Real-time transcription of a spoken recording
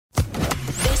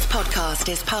podcast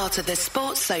is part of the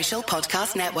Sports Social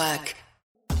Podcast Network.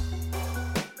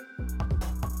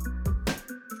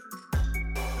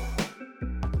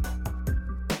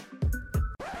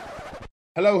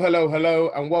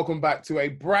 Hello, and welcome back to a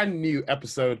brand new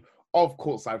episode of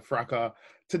Courtside Fracas.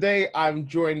 Today, I'm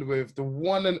joined with the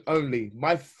one and only,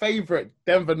 my favorite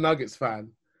Denver Nuggets fan,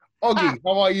 Oggy.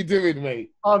 How are you doing,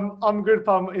 mate? I'm good,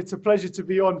 fam. It's a pleasure to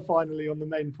be on finally on the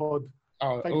main pod.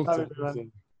 Oh, Thanks for having me,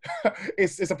 awesome.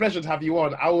 It's a pleasure to have you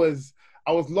on. I was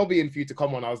lobbying for you to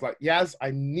come on. I was like, Yaz,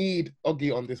 I need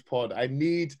Oggy on this pod. I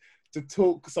need to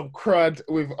talk some crud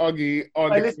with Oggy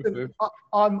on. Hey, listen,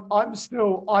 I'm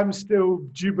still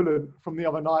jubilant from the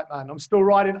other night, man.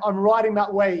 I'm riding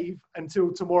that wave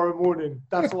until tomorrow morning.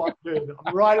 That's what I'm doing.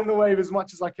 I'm riding the wave as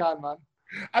much as I can, man.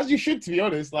 As you should, to be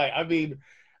honest. Like, I mean,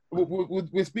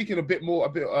 we're speaking a bit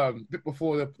bit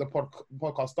before the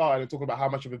podcast started and talking about how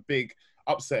much of a big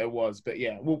upset it was. But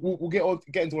yeah, we'll get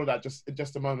into all of that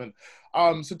just a moment.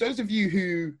 So those of you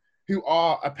who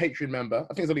are a Patreon member,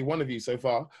 I think there's only one of you so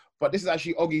far, but this is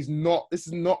actually this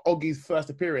is not Oggy's first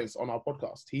appearance on our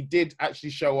podcast. He did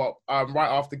actually show up right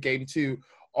after game 2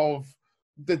 of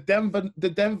the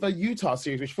Denver Utah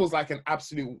series, which feels like an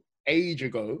absolute age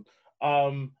ago.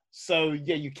 So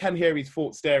yeah, you can hear his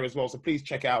thoughts there as well. So please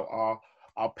check out our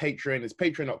Patreon. It's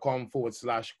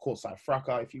patreon.com/Courtside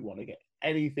Fracas if you want to get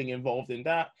anything involved in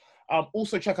that.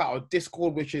 Also check out our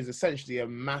Discord, which is essentially a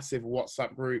massive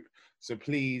WhatsApp group. So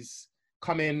please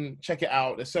come in, check it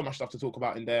out. There's so much stuff to talk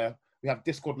about in there. We have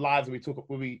Discord lives where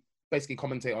we basically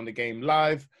commentate on the game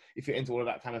live. If you're into all of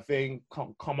that kind of thing,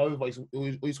 come over. We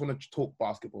just want to talk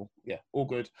basketball. Yeah, all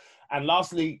good. And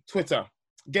lastly, Twitter.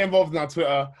 Get involved in our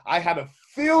Twitter. I had a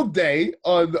field day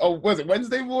on was it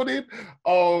Wednesday morning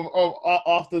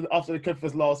after the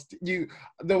Clippers lost. I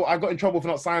got in trouble for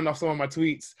not signing off some of my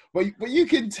tweets, but you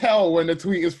can tell when the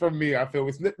tweet is from me. I feel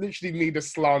it's literally me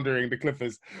just slandering the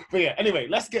Clippers. But yeah, anyway,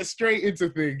 let's get straight into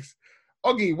things.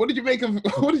 Oggy, what did you make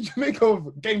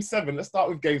of Game 7? Let's start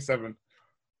with Game 7.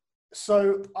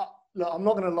 So look, I'm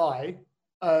not gonna lie.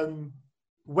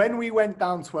 When we went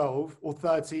down 12 or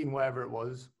 13, whatever it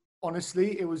was.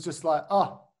 Honestly, it was just like,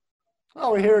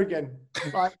 we're here again.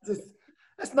 Like,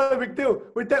 that's no big deal.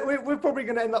 We're probably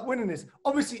going to end up winning this.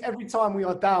 Obviously, every time we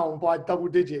are down by double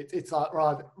digits, it's like,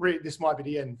 right, really, this might be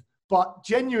the end. But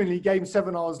genuinely, Game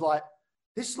 7, I was like,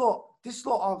 this lot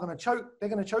are going to choke. They're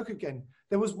going to choke again.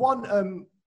 There was one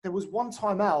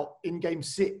timeout in Game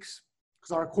 6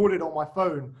 because I recorded on my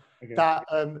phone that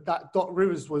Doc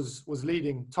Rivers was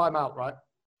leading timeout, right?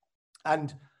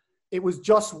 And it was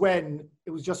just when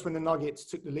the Nuggets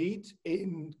took the lead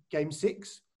in Game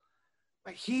 6.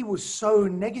 Like, he was so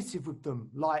negative with them.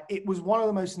 Like, it was one of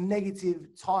the most negative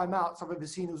timeouts I've ever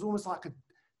seen. It was almost like a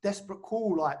desperate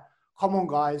call. Like, come on,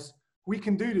 guys, we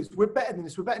can do this. We're better than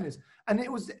this. We're better than this. And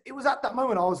it was at that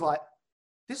moment I was like,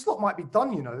 this lot might be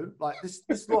done. You know, like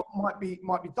this lot might be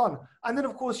done. And then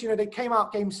of course, you know, they came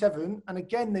out Game 7, and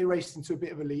again they raced into a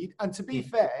bit of a lead. And to be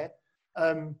fair,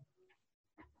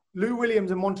 Lou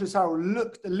Williams and Montrezl Harrell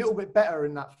looked a little bit better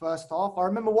in that first half. I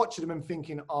remember watching them and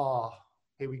thinking,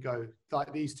 here we go.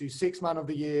 Like, these two, 6th man of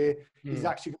the year, he's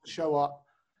actually going to show up.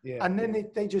 Yeah. And then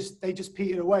they just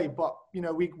petered away. But, you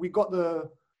know, we got the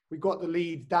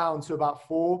lead down to about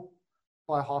 4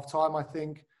 by halftime, I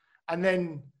think. And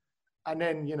then,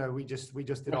 you know, we just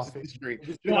did our thing.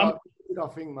 Did our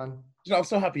thing, man. You know, I'm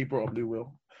so happy you brought up Lou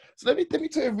Will. So let me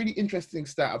tell you a really interesting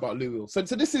stat about Lou Will. So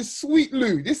this is Sweet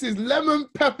Lou. This is Lemon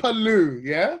Pepper Lou,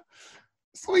 yeah?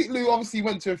 Sweet Lou obviously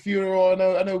went to a funeral.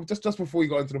 I know just before he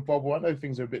got into the bubble, I know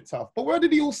things are a bit tough. But where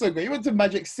did he also go? He went to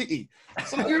Magic City.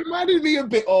 So it reminded me a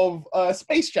bit of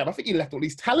Space Jam. I think he left all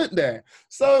his talent there.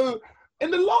 So in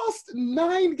the last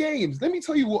 9 games, let me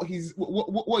tell you what he's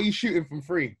shooting from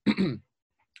free.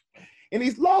 In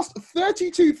his last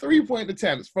 32 three-point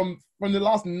attempts from the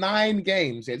last 9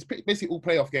 games, it's basically all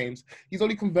playoff games, he's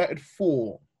only converted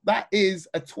 4. That is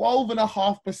a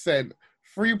 12.5%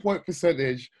 three-point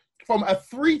percentage from a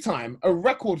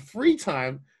record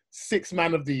 3-time 6th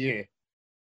man of the year.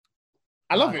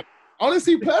 I love it.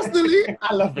 Honestly, personally,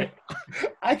 I love it.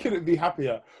 I couldn't be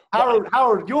happier.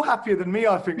 Harold, you're happier than me,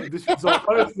 I think, with this result.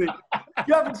 Honestly,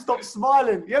 you haven't stopped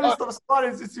smiling. You haven't stopped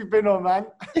smiling since you've been on, man.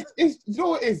 You know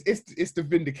what it is? It's the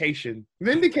vindication.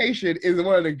 Vindication is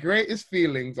one of the greatest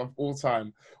feelings of all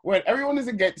time. When everyone is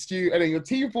against you and then your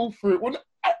team fall through. Well,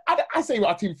 I say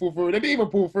our team fall through. They didn't even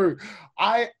pull through.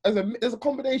 There's a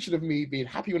combination of me being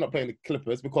happy we're not playing the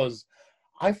Clippers because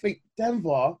I think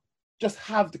Denver just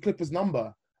have the Clippers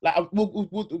number. Like,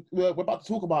 we're about to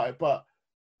talk about it, but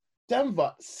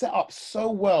Denver set up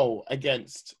so well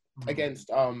against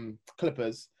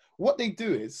Clippers what they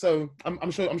do is, so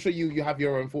I'm sure you have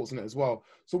your own thoughts on it as well.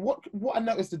 So what I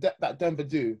noticed that Denver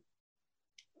do,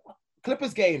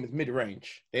 Clippers game is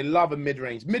mid-range. They love a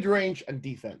mid-range and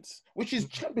defense, which is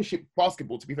championship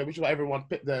basketball, to be fair, which is why everyone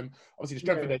picked them. Obviously, the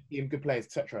strength of their team, good players,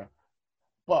 etc.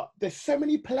 But there's so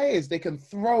many players they can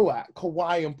throw at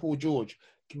Kawhi and Paul George.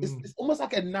 It's almost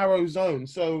like a narrow zone.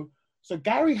 So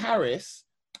Gary Harris,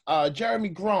 Jeremy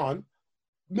Grant,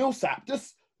 Millsap,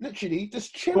 just literally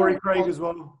just chill. Torrey Craig as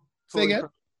well. Say again?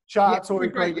 Shout out Torrey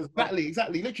Craig as well.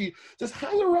 Exactly. Literally, just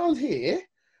hang around here.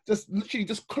 Just literally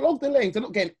just clog the lanes. They're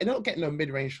not getting no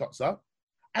mid-range shots up.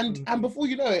 And before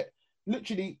you know it,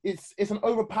 literally it's an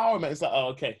overpowerment. It's like, oh,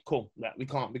 okay, cool. Yeah, we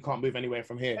can't move anywhere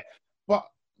from here. But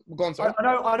go on, sorry.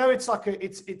 I know it's like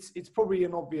it's probably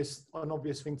an obvious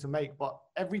thing to make, but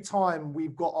every time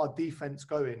we've got our defense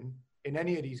going in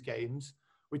any of these games,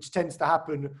 which tends to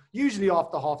happen usually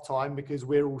after half time because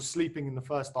we're all sleeping in the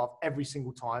first half every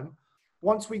single time.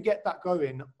 Once we get that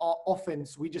going, our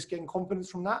offense, we just gain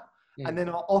confidence from that. And then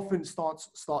our offense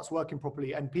starts working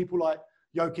properly. And people like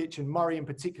Jokic and Murray in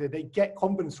particular, they get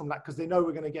confidence from that because they know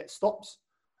we're going to get stops.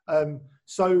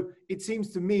 So it seems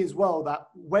to me as well that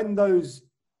when those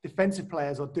defensive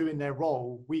players are doing their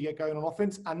role, we get going on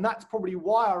offense. And that's probably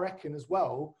why I reckon as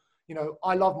well,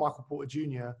 I love Michael Porter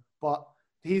Jr., but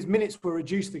his minutes were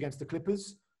reduced against the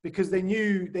Clippers because they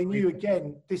knew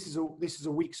again, this is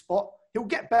a weak spot. He'll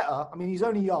get better. I mean, he's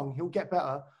only young. He'll get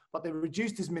better, but they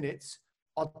reduced his minutes.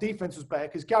 Our defense was better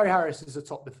because Gary Harris is a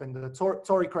top defender.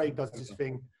 Torrey Craig does his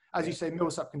thing. As you say,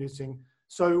 Millsap can do his thing.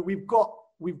 So we've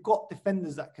got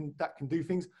defenders that can do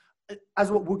things.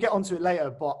 As we'll get onto it later,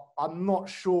 but I'm not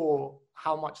sure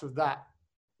how much of that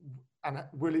and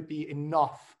will it be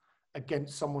enough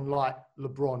against someone like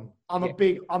LeBron. I'm a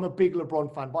big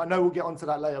LeBron fan, but I know we'll get onto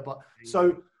that later. But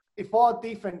so if our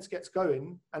defense gets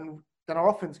going and then our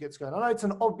offense gets going, I know it's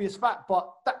an obvious fact, but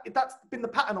that's been the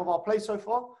pattern of our play so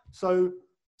far. So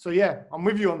yeah, I'm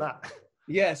with you on that.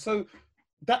 Yeah, so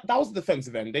that was the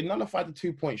defensive end. They nullified the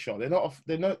 2-point shot.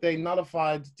 They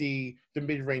nullified the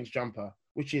mid-range jumper,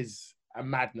 which is a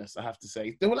madness, I have to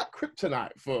say. They were like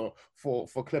kryptonite for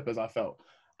Clippers, I felt.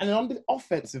 And then on the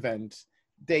offensive end,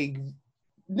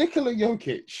 Nikola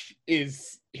Jokic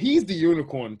he's the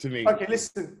unicorn to me. Okay,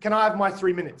 listen, can I have my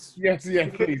 3 minutes? Yes,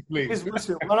 please. Because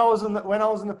listen, when I was on the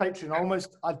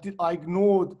Patreon, I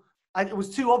ignored. It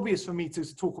was too obvious for me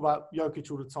to talk about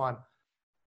Jokic all the time.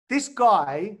 This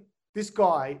guy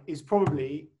is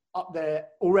probably up there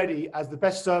already as the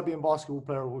best Serbian basketball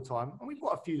player of all time, and we've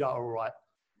got a few that are all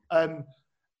right.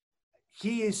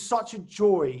 He is such a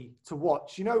joy to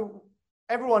watch.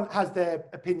 Everyone has their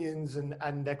opinions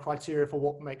and their criteria for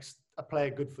what makes a player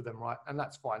good for them, right? And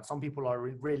that's fine. Some people are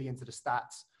really into the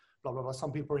stats, blah, blah, blah.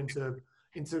 Some people are into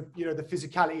the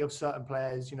physicality of certain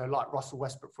players, like Russell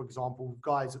Westbrook, for example.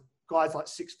 Guys like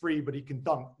 6'3", but he can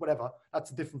dunk, whatever.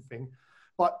 That's a different thing.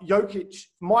 But Jokic,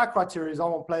 my criteria is I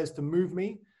want players to move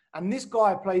me. And this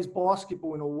guy plays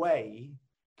basketball in a way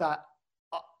that,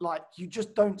 you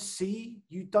just don't see.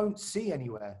 You don't see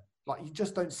anywhere. You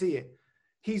just don't see it.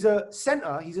 He's a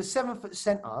center. He's a 7-foot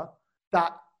center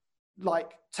that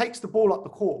takes the ball up the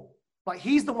court.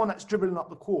 He's the one that's dribbling up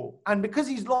the court. And because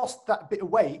he's lost that bit of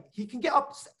weight, he can get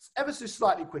up ever so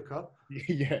slightly quicker.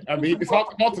 Yeah, I mean, it's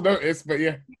hard to notice, but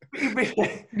yeah.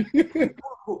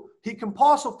 He can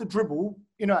pass off the dribble.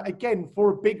 Again, for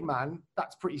a big man,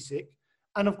 that's pretty sick.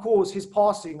 And of course, his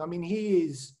passing, I mean,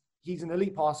 he's an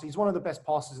elite passer. He's one of the best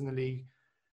passers in the league.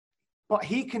 But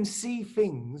he can see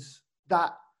things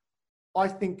that I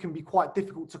think can be quite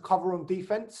difficult to cover on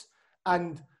defense.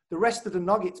 And the rest of the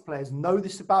Nuggets players know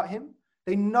this about him.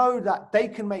 They know that they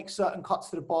can make certain cuts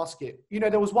to the basket.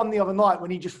 There was one the other night when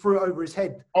he just threw it over his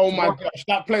head. Oh my gosh,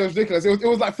 that play was ridiculous. It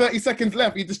was like 30 seconds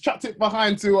left. He just chucked it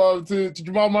behind to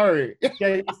Jamal Murray.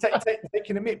 Yeah, he's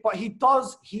taking a minute. But he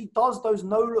does those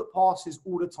no-look passes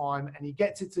all the time, and he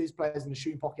gets it to his players in the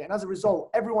shooting pocket. And as a result,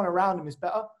 everyone around him is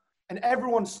better. And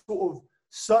everyone sort of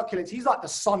circulates. He's like the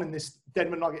sun in this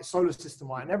Denver Nuggets solar system,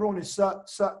 right? And everyone is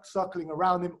circling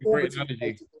around him.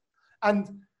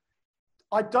 And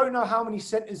I don't know how many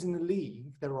centers in the league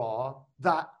there are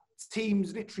that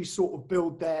teams literally sort of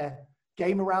build their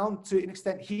game around to an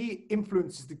extent. He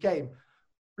influences the game.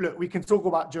 Look, we can talk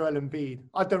about Joel Embiid.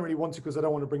 I don't really want to because I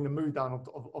don't want to bring the mood down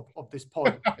of this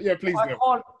pod. Yeah, please do.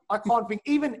 I can't think.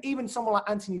 Even someone like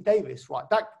Anthony Davis, right?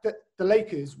 The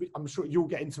Lakers, I'm sure you'll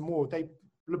get into more.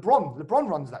 LeBron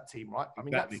runs that team, right? I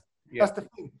mean, exactly. That's the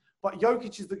thing. But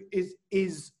Jokic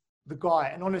is the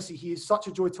guy, and honestly, he is such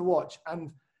a joy to watch.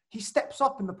 And he steps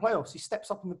up in the playoffs. He steps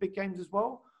up in the big games as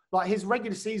well. His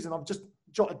regular season, I've just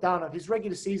jotted down of his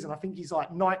regular season. I think he's like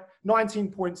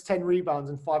 19 points, 10 rebounds,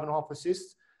 and 5.5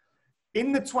 assists.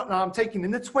 In the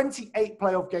 28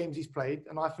 playoff games he's played,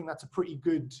 and I think that's a pretty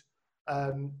good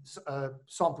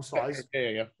sample size.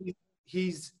 Yeah.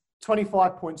 He's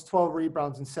 25 points, 12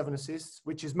 rebounds, and 7 assists,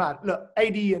 which is mad. Look,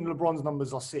 AD and LeBron's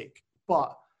numbers are sick,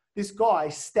 but this guy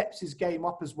steps his game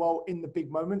up as well in the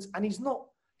big moments, and he's not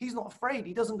afraid.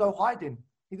 He doesn't go hiding.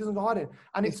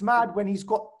 And it's mad when he's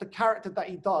got the character that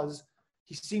he does.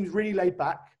 He seems really laid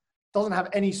back, doesn't have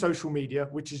any social media,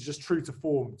 which is just true to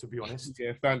form, to be honest.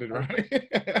 Yeah, standard,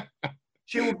 right?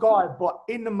 Chill guy, but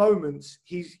in the moments,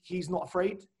 he's not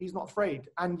afraid. He's not afraid.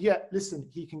 And yet, listen,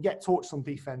 he can get torched on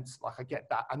defense. Like, I get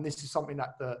that. And this is something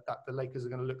that the Lakers are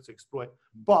going to look to exploit.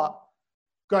 But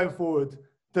going forward,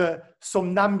 the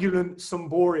somnambulant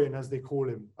Somborian, as they call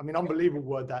him. I mean, unbelievable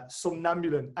word, that.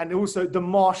 Somnambulant. And also the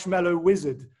marshmallow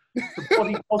wizard, the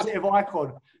body positive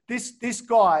icon. This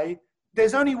guy,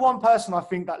 there's only one person I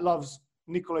think that loves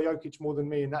Nikola Jokic more than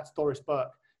me, and that's Doris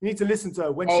Burke. You need to listen to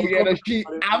her. When she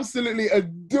absolutely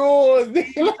adores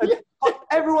him.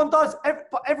 Everyone does.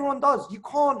 But everyone does. You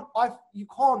can't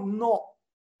not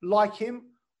like him,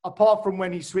 apart from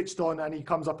when he switched on and he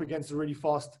comes up against a really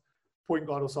fast point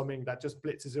guard or something that just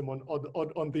blitzes him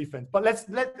on defense. But let's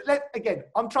again,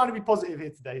 I'm trying to be positive here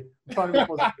today. I'm trying to be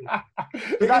positive.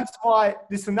 But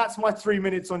that's my 3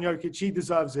 minutes on Jokic. He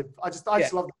deserves it. I just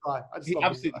love the guy.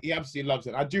 He absolutely loves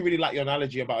it. I do really like your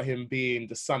analogy about him being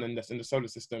the sun in the solar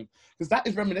system, because that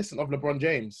is reminiscent of LeBron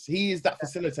James. He is that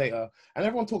facilitator. And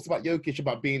everyone talks about Jokic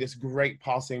about being this great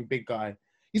passing big guy.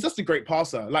 He's just a great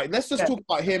passer. Like, let's just talk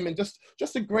about him and just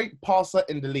a great passer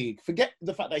in the league. Forget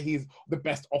the fact that he's the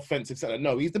best offensive center.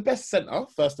 No, he's the best center,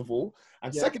 first of all.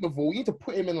 And second of all, you need to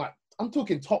put him in, like, I'm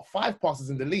talking top 5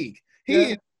 passers in the league.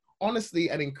 He is honestly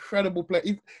an incredible player.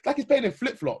 He's playing in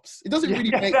flip-flops. It doesn't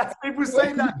really make... People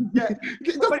say that. Yeah.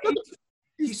 But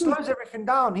he slows everything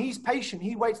down. He's patient.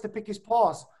 He waits to pick his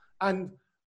pass. And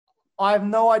I have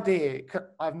no idea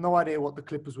what the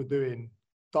Clippers were doing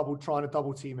trying to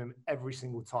double team him every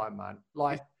single time, man.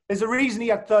 Like, there's a reason he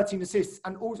had 13 assists,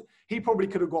 and also he probably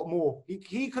could have got more.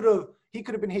 He could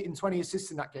have been hitting 20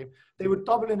 assists in that game. They were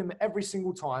doubling him every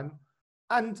single time,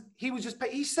 and he's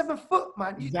 7 foot,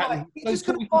 man. Exactly. Like, he just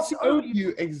couldn't pass it over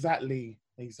you. Exactly.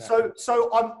 So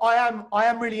I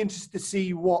am really interested to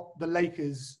see what the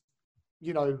Lakers,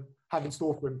 have in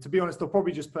store for him. To be honest, they'll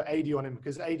probably just put AD on him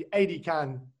because AD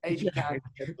can.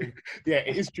 Yeah,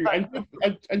 it is true. And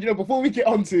before we get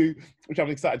on to, which I'm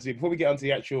excited to do, before we get on to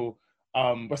the actual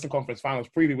Western Conference Finals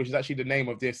preview, which is actually the name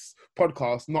of this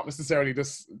podcast, not necessarily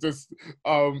just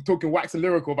talking wax and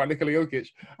lyrical about Nikola Jokic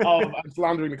and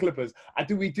slandering the Clippers.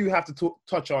 We do have to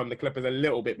touch on the Clippers a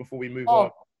little bit before we move on.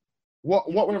 What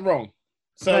went wrong?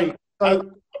 So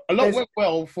a lot went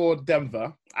well for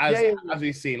Denver, as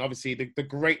we've seen. Obviously, the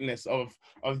greatness of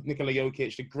Nikola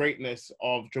Jokic, the greatness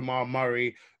of Jamal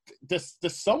Murray, the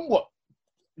somewhat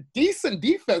decent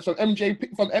defense from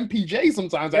MPJ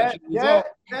sometimes. And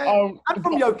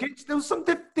from Jokic, there was some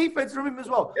defense from him as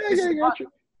well.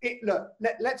 Look,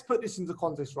 let's put this into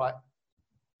context, right?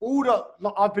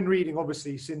 I've been reading,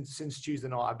 obviously, since Tuesday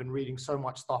night. I've been reading so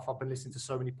much stuff. I've been listening to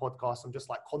so many podcasts. I'm just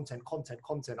like, content.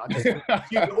 I just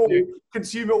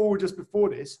consume it all just before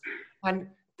this. And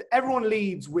everyone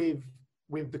leads with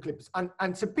the Clippers.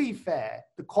 And to be fair,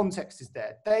 the context is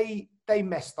there. They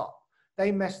messed up.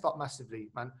 They messed up massively,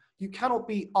 man. You cannot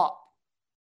be up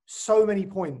so many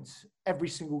points every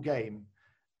single game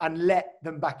and let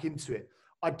them back into it.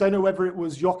 I don't know whether it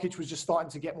was Jokic was just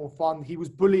starting to get more fun. He was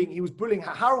bullying.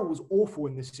 Harold was awful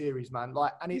in this series, man.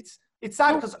 Like, and it's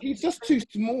sad because he's just too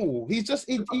small. He's just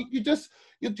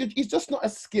not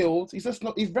as skilled.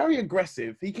 He's very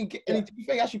aggressive. He can get. And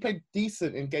he actually played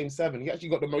decent in Game 7. He actually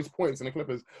got the most points in the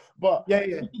Clippers. But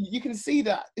you can see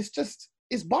that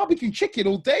it's barbecue chicken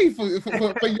all day for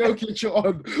Jokic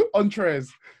on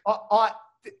Trez.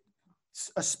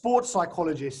 A sports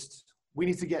psychologist. We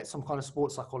need to get some kind of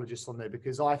sports psychologist on there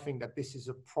because I think that this is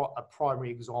a primary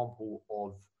example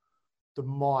of the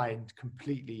mind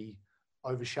completely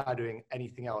overshadowing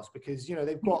anything else because, they've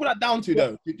got... Who put that down to,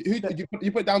 though? Who did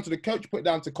you put it down to the coach? Put it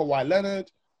down to Kawhi Leonard?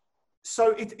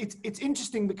 So it's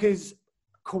interesting because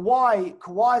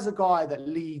Kawhi is a guy that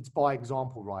leads by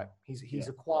example, right? He's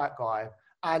a quiet guy.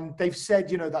 And they've said,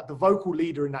 that the vocal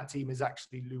leader in that team is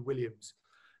actually Lou Williams.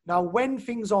 Now, when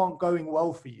things aren't going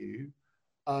well for you,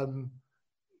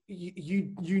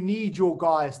 you need your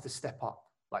guys to step up.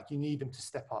 Like, you need them to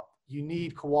step up. You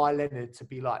need Kawhi Leonard to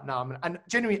be like, and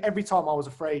genuinely every time I was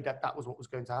afraid that was what was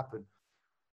going to happen.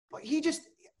 But he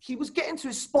was getting to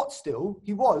his spot still.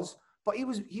 He was, but he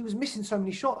was missing so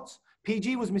many shots.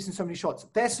 PG was missing so many shots.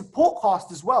 Their support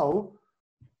cast as well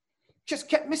just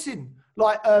kept missing.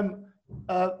 Like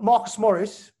Marcus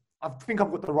Morris, I think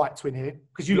I've got the right twin here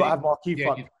because you lot have Marquis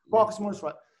Fuck. Marcus Morris,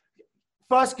 right?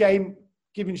 First game,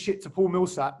 giving shit to Paul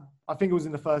Millsap. I think it was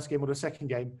in the first game or the second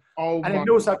game. And then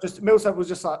Millsap was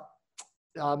just like,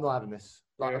 no, I'm not having this.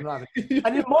 Like, I'm not having it.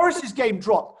 And then Morris's game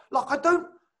dropped. Like,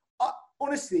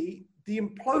 honestly, the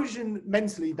implosion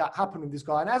mentally that happened with this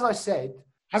guy. And as I said,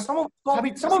 some of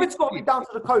it's got to be down to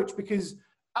the coach, because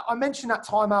I mentioned that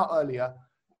timeout earlier.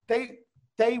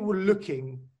 They were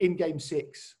looking in game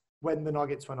 6 when the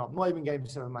Nuggets went up. Not even game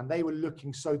 7, man. They were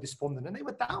looking so despondent, and they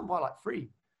were down by like 3.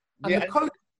 And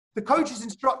the coach's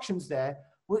instructions there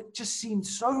just seemed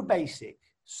so basic,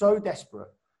 so desperate.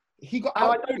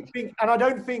 I don't think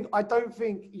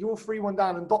you're 3-1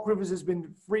 down, and Doc Rivers has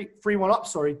been 3-1 up.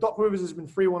 Sorry, Doc Rivers has been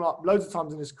 3-1 up loads of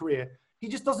times in his career. He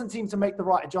just doesn't seem to make the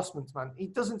right adjustments, man. He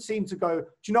doesn't seem to go, do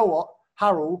you know what,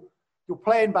 Harold, you're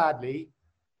playing badly.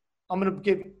 I'm going to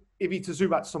give Ivica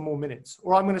Zubac some more minutes,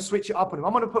 or I'm going to switch it up on him.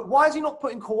 Why is he not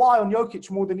putting Kawhi on Jokic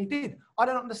more than he did? I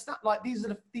don't understand. Like, these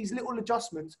little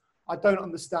adjustments I don't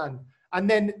understand. And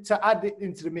then to add it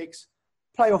into the mix,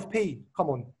 playoff P. Come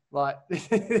on. Like,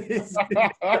 this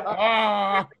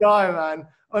guy, man.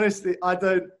 Honestly, I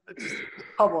don't.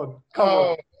 Come on.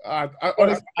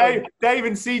 Honestly, Dave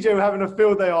and CJ were having a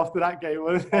field day after that game.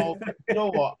 You know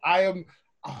what? I'm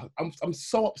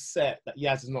so upset that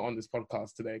Yaz is not on this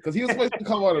podcast today, because he was supposed to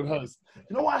come on and host.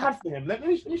 You know what I had for him? Let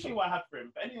me show you what I had for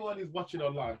him. For anyone who's watching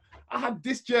online, I had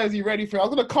this jersey ready for him. I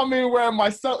was going to come in wearing my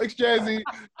Celtics jersey.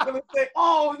 I'm going to say,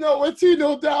 oh, no, we're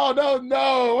 2-0 down. Oh,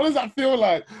 no. What does that feel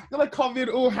like? I'm going to come in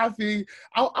all happy.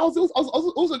 I was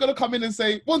also going to come in and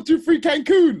say, 1, 2, 3,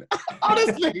 Cancun.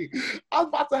 Honestly, I'm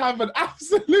about to have an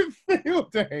absolute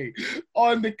field day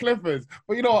on the Clippers.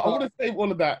 But you know what? I want to save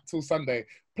all of that till Sunday.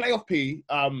 Playoff P,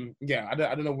 I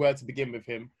don't know where to begin with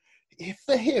him.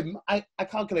 For him, I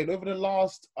calculate over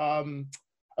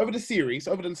the series,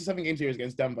 over the 7-game series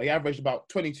against Denver, he averaged about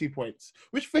 22 points,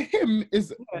 which for him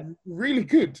is really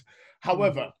good.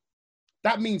 However,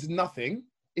 that means nothing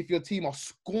if your team are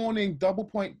scoring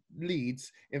double-point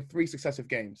leads in 3 successive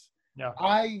games. Yeah,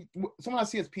 someone I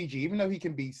see as PG, even though he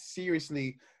can be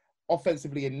seriously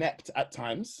offensively inept at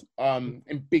times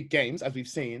in big games, as we've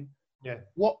seen. Yeah.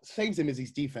 What saves him is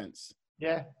his defense.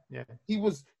 Yeah. He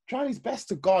was trying his best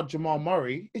to guard Jamal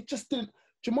Murray. It just didn't.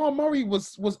 Jamal Murray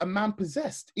was a man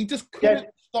possessed. He just couldn't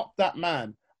stop that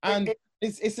man. And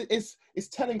it's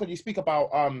telling, because you speak about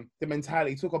the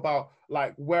mentality. Talk about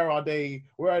like where are they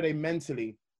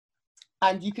mentally,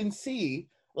 and you can see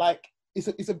like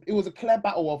it was a clear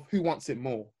battle of who wants it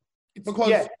more,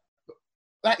 because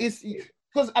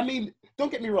I mean, don't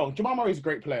get me wrong, Jamal Murray is a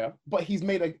great player, but he's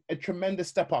made a tremendous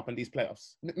step up in these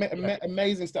playoffs.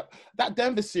 Amazing step. That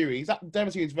Denver series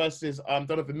versus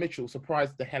Donovan Mitchell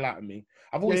surprised the hell out of me.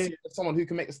 I've always seen someone who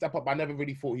can make a step up, but I never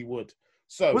really thought he would.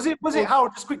 So was it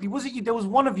Harold, just quickly, was it you? There was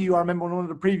one of you, I remember on one of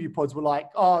the preview pods, were like,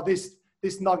 oh, this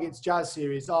Nuggets Jazz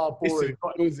series, boring.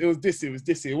 It was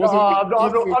Dissy. It wasn't. I'm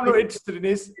not interested in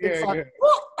this. It's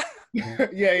what? Yeah.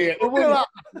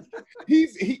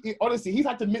 He honestly, he's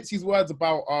had to mince his words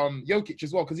about Jokic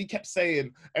as well, because he kept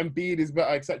saying Embiid is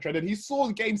better, etc. And then he saw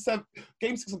game 6 of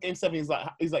game 7.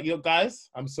 He's like, yo guys,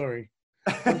 I'm sorry.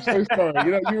 I'm so sorry.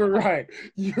 You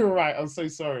were right. I'm so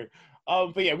sorry.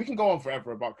 But yeah, we can go on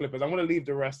forever about Clippers. I'm gonna leave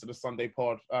the rest of the Sunday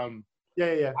pod. I'm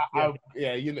gonna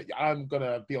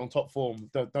be on top form.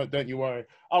 Don't you worry.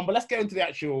 But let's get into the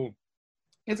actual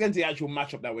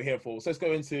matchup that we're here for. So let's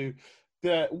go into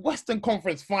the Western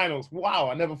Conference Finals. Wow,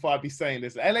 I never thought I'd be saying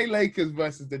this. LA Lakers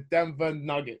versus the Denver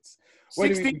Nuggets.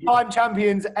 16-time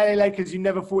champions, LA Lakers. You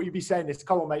never thought you'd be saying this.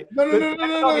 Come on, mate. No.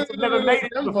 Never made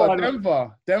it to the final.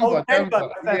 Denver.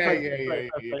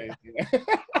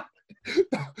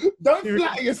 Yeah. Don't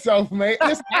flatter yourself, mate.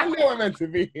 Listen, I know I'm meant to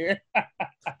be here.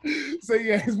 So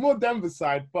yeah, it's more Denver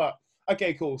side, but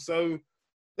okay, cool. So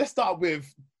let's start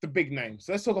with the big names.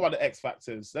 Let's talk about the X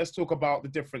factors. Let's talk about the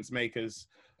difference makers.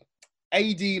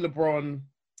 AD, LeBron,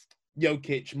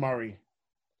 Jokic, Murray.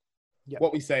 Yep.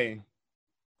 What we saying?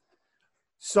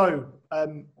 So,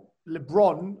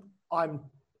 LeBron, I'm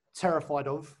terrified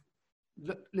of.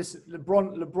 Listen,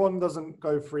 LeBron doesn't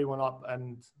go 3-1 up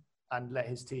and let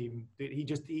his team. He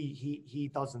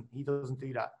doesn't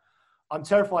do that. I'm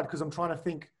terrified because I'm trying to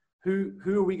think who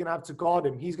are we going to have to guard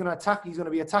him? He's going to attack. He's going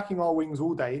to be attacking our wings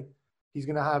all day. He's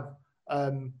going to have.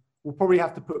 We'll probably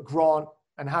have to put Grant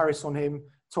and Harris on him.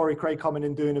 Torrey Craig coming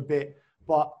and doing a bit,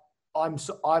 but I'm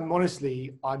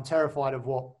honestly terrified of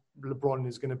what LeBron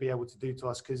is going to be able to do to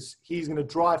us, because he's going to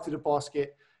drive to the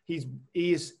basket. He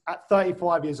is at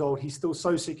 35 years old. He's still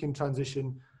so sick in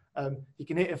transition, He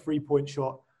can hit a 3-point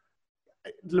shot.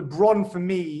 LeBron for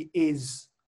me it's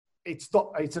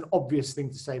an obvious thing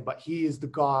to say, but he is the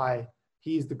guy.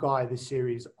 He is the guy this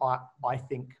series. I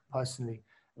think personally,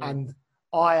 and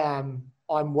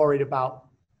I'm worried about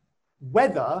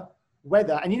whether.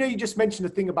 And you just mentioned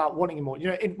the thing about wanting him more.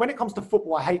 When it comes to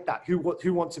football, I hate that. Who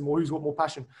wants him more? Who's got more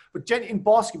passion? But in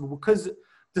basketball, because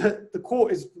the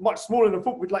court is much smaller than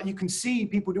football, like you can see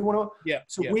people do want to. Yeah.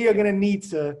 So we are going to need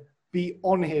to be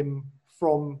on him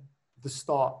from the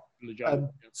start.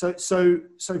 So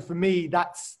for me,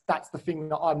 that's the thing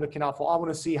that I'm looking out for. I want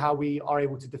to see how we are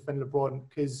able to defend LeBron,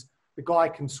 because the guy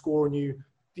can score on you.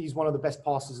 He's one of the best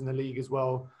passers in the league as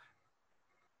well.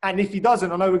 And if he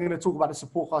doesn't, I know we're going to talk about the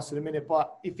support cast in a minute,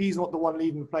 but if he's not the one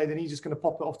leading the play, then he's just going to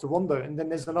pop it off to Rondo, and then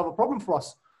there's another problem for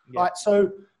us. Yeah. Right?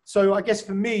 So I guess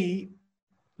for me,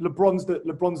 LeBron's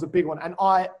the big one, and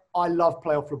I love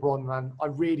playoff LeBron, man. I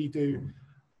really do.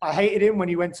 I hated him when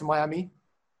he went to Miami.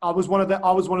 I was one of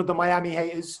the Miami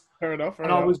haters. Fair enough.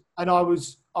 I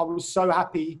was so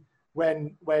happy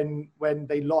when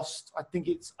they lost. I think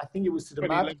it was to the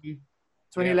Mavs.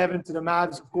 2011 to the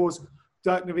Mavs, of course.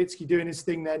 Dirk Nowitzki doing his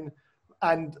thing then,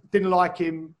 and didn't like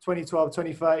him 2012,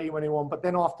 2013 when he won. But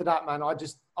then after that, man, I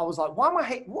was like, why am I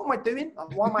hating? What am I doing?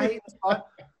 Why am I hating this guy?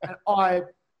 And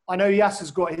I know Yas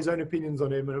has got his own opinions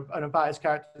on him and about his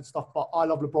character and stuff, but I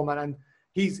love LeBron, man. And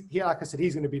he's like I said,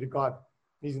 he's going to be the guy.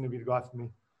 He's going to be the guy for me.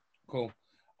 Cool.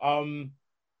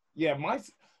 Yeah,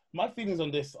 my feelings on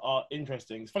this are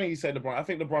interesting. It's funny you said LeBron. I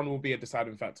think LeBron will be a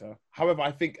deciding factor. However,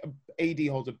 I think AD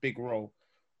holds a big role.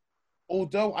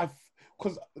 Although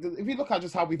because if you look at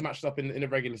just how we've matched up in the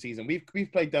regular season,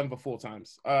 we've played Denver 4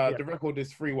 times. The record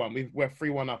is 3-1. We're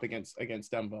 3-1 up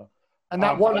against Denver. And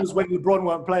that one was when LeBron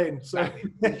weren't playing. So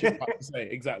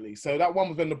exactly. So that one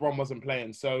was when LeBron wasn't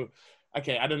playing. So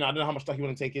okay, I don't know how much stuff you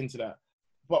want to take into that.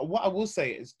 But what I will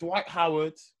say is Dwight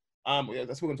Howard. That's what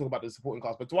we're going to talk about the supporting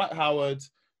cast. But Dwight Howard,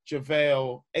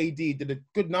 JaVale, AD did a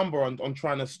good number on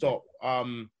trying to stop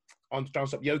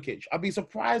Jokic. I'd be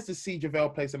surprised to see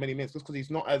JaVale play so many minutes just because he's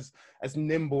not as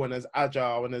nimble and as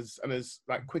agile and as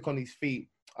like quick on his feet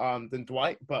than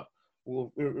Dwight. But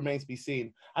it remains to be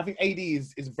seen. I think AD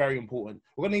is very important.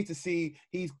 We're gonna need to see.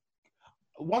 He's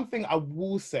one thing I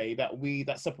will say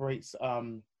that separates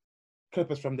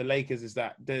Clippers from the Lakers is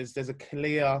that there's a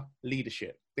clear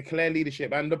leadership. The clear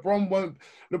leadership, and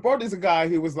LeBron is a guy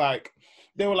who was like.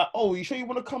 They were like, "Oh, you sure you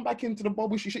want to come back into the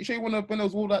bubble? You sure you want to?" When there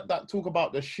was all that talk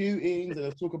about the shootings,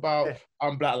 and talk about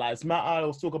Black Lives Matter, there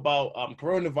was talk about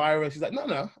coronavirus. He's like,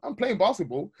 "No, I'm playing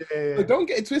basketball. But don't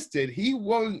get it twisted. He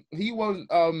won't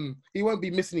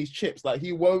be missing his chips. Like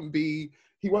he won't be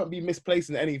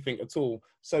misplacing anything at all.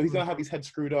 So he's gonna have his head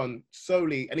screwed on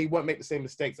solely, and he won't make the same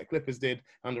mistakes that Clippers did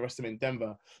and the rest of them in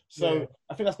Denver. So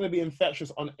I think that's gonna be infectious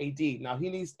on AD. Now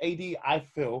AD, I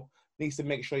feel. Needs to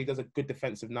make sure he does a good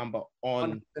defensive number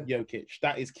on 100%. Jokic.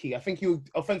 That is key. I think he'll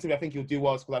do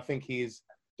well because I think he is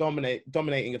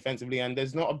dominating offensively. And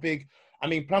there's not a big. I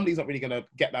mean, Plumlee's not really going to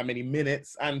get that many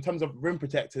minutes. And in terms of rim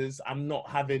protectors, I'm not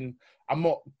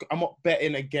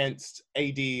betting against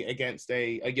AD against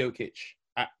a Jokic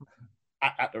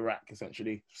at the rack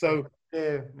essentially. So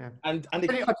yeah. And I'll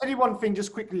tell you one thing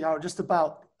just quickly, Howard, just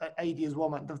about AD as well,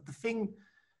 man. The thing.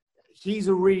 He's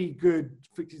a good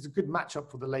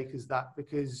matchup for the Lakers,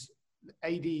 because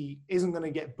AD isn't going to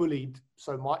get bullied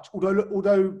so much.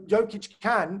 Although Jokic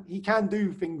can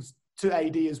do things to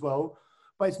AD as well,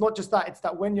 but it's not just that. It's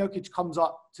that when Jokic comes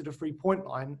up to the 3-point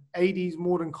line, AD's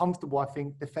more than comfortable, I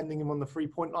think, defending him on the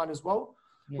 3-point line as well,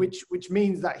 which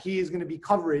means that he is going to be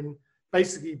covering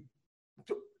basically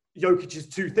Jokic's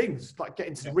 2 things, like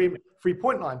getting to the rim,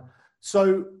 3-point line.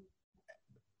 So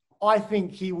I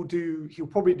think he'll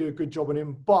probably do a good job on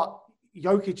him, but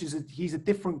Jokic he's a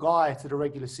different guy to the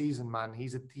regular season, man.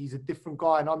 He's a different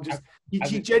guy, and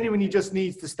he genuinely just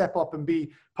needs to step up and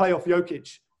be playoff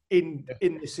Jokic in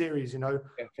this series, Yeah,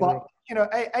 but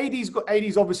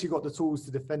AD's obviously got the tools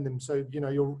to defend him, so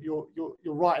you're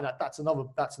right in that. That's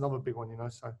another big one,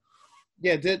 So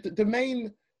yeah,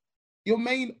 your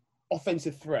main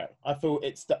offensive threat, I feel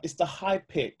it's the high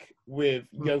pick with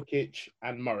Jokic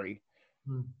and Murray.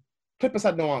 Clippers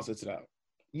had no answer to that.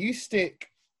 You stick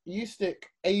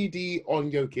AD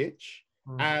on Jokic,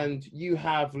 and you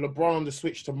have LeBron on the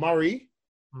switch to Murray.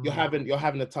 You're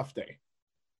having a tough day.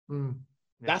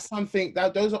 That's something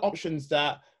those are options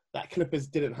that Clippers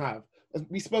didn't have.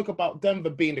 We spoke about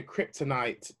Denver being the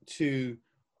kryptonite to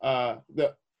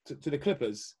the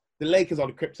Clippers. The Lakers are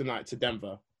the kryptonite to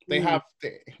Denver. They have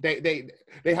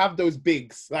those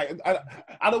bigs. Like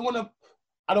I don't want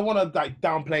I don't want to like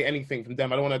downplay anything from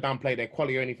them. I don't want to downplay their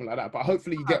quality or anything like that. But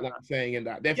hopefully you get what I'm saying in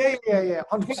that. Yeah,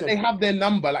 100%. They have their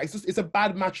number. Like it's a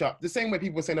bad matchup. The same way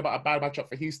people were saying about a bad matchup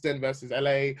for Houston versus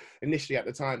LA initially at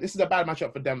the time. This is a bad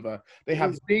matchup for Denver. They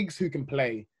have bigs who can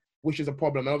play, which is a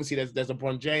problem. And obviously there's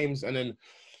LeBron James, and then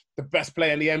the best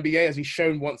player in the NBA, as he's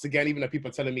shown once again, even though people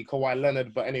are telling me Kawhi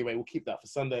Leonard. But anyway, we'll keep that for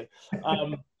Sunday.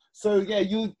 So yeah,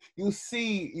 you'll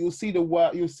see the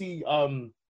work. You'll see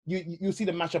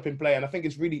the matchup in play, and I think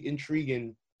it's really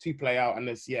intriguing to play out. And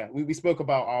we spoke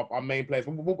about our main players.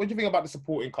 What do you think about the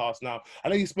supporting cast now? I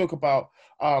know you spoke about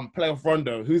playoff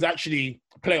Rondo, who's actually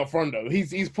playoff Rondo.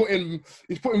 He's putting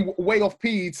way off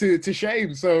P to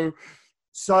shame. So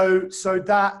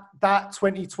that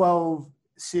 2012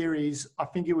 series, I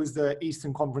think it was the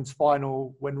Eastern Conference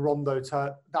Final when Rondo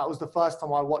turned. That was the first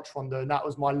time I watched Rondo, and that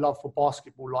was my love for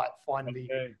basketball, like finally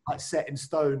like set in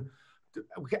stone.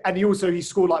 And he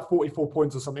scored like 44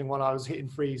 points or something when I was hitting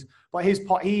threes. But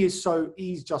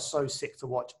he's just so sick to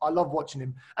watch. I love watching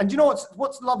him. And you know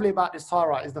what's lovely about this tie,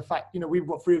 right, is the fact, we've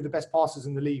got three of the best passers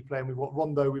in the league playing. We've got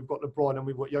Rondo, we've got LeBron, and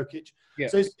we've got Jokic. Yeah.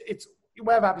 So it's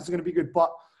whatever happens is going to be good.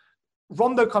 But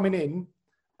Rondo coming in,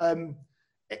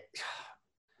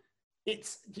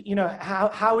 it's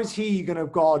how is he going to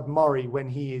guard Murray when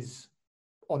he is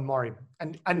on Murray?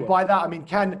 And by that I mean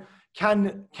can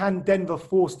Denver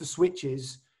force the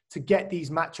switches to get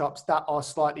these matchups that are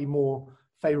slightly more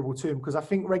favourable to him? Because I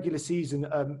think regular season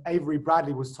Avery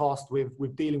Bradley was tasked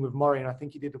with dealing with Murray, and I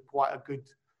think he did quite a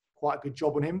good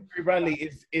job on him. Avery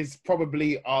Bradley is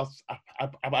probably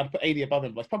I'd put AD above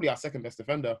him, but it's probably our second best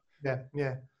defender.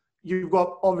 Yeah. You've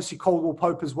got obviously Caldwell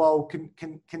Pope as well,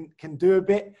 can do a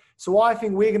bit. So I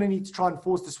think we're going to need to try and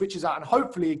force the switches out. And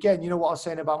hopefully, again, what I was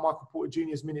saying about Michael Porter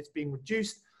Jr.'s minutes being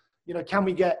reduced. Can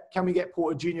we get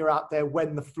Porter Jr. out there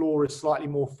when the floor is slightly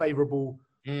more favourable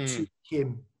to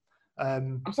him?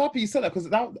 I'm so happy you said that, because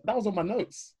that was on my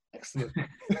notes. Excellent.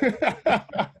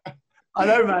 I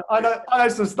know, man. I know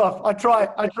some stuff. I try.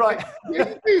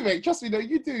 You do, mate. Trust me, no,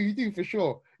 you do for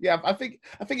sure. Yeah, I think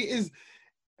it is.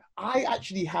 I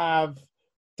actually have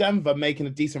Denver making a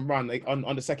decent run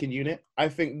on the second unit. I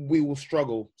think we will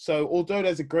struggle. So although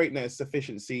there's a greatness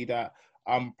efficiency that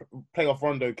playoff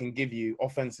Rondo can give you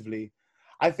offensively,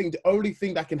 I think the only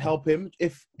thing that can help him,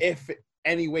 if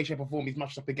any way, shape or form he's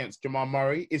matched up against Jamal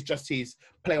Murray, is just his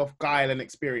playoff guile and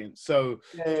experience. So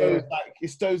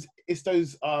it's those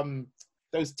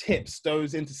tips,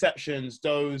 those interceptions,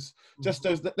 those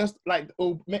like,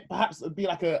 or perhaps it'd be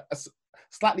like a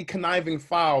slightly conniving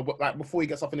foul, but like before he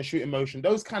gets off in a shooting motion,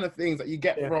 those kind of things that you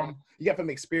get from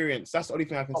experience. That's the only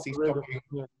thing I can see stopping.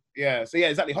 Yeah. So yeah,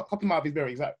 exactly. Hopping out of his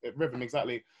rhythm,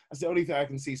 exactly. That's the only thing I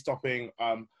can see stopping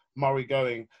Murray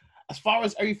going. As far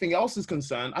as everything else is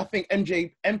concerned, I think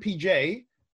MPJ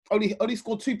only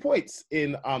scored 2 points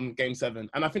in Game 7,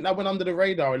 and I think that went under the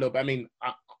radar a little bit. I mean,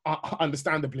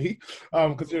 understandably,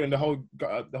 considering the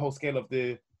whole scale of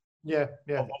the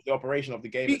of the operation of the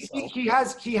game itself.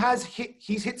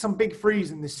 He's hit some big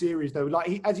threes in this series though. Like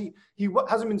he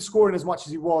hasn't been scoring as much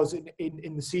as he was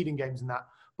in the seeding games and that,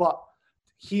 but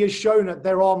he has shown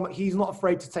that he's not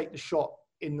afraid to take the shot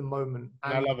in the moment.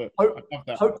 And I love it. I love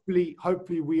that.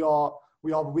 Hopefully we are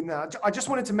winning that. I just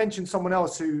wanted to mention someone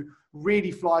else who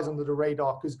really flies under the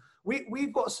radar, because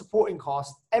we've got a supporting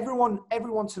cast. Everyone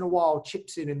every once in a while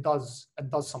chips in and does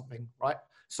something, right?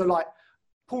 So like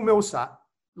Paul Millsap,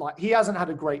 like he hasn't had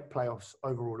a great playoffs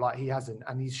overall, like he hasn't,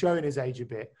 and he's showing his age a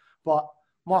bit. But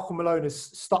Michael Malone has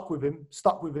stuck with him,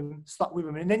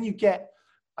 and then you get,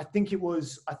 I think it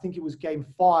was Game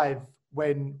 5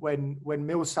 when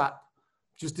Millsap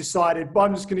just decided, but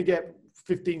I'm just going to get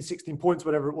 15, 16 points,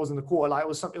 whatever it was in the quarter. Like it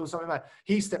was something like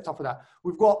he stepped up for that.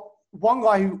 We've got one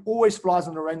guy who always flies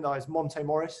on the radar is Monte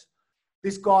Morris.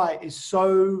 This guy is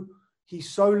he's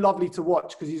so lovely to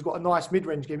watch because he's got a nice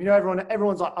mid-range game.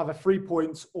 Everyone's like either 3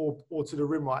 points or to the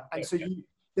rim, right? And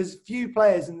there's a few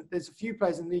players in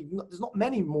the league. There's not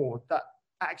many more that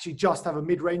actually just have a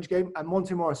mid-range game. And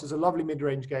Monte Morris has a lovely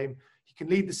mid-range game. He can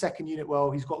lead the second unit well.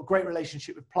 He's got a great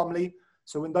relationship with Plumlee.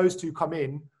 So when those two come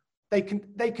in, they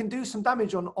can do some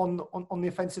damage on the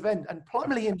offensive end. And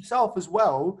Plumlee himself as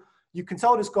well, you can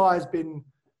tell this guy has been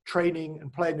training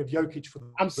and playing with Jokic for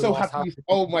the I'm so happy.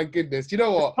 Oh my goodness. You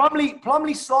know what? Plumlee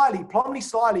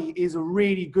Slyly is a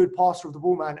really good passer of the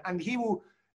ball, man. And he will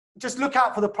just look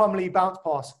out for the Plumlee bounce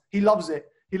pass. He loves it.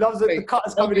 He loves it. The cut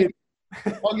is coming in.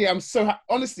 Oh yeah, I'm so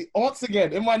honestly, once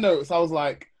again, in my notes, I was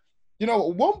like, at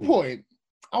one point,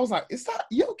 I was like, is that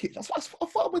Jokic? That's what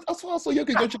I saw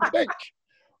Jokic go to the bench.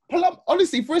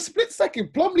 Honestly, for a split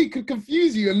second, Plumlee could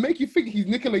confuse you and make you think he's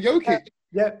Nikola Jokic.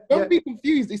 Yeah. Don't be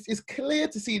confused. It's clear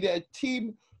to see that a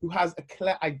team who has a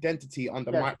clear identity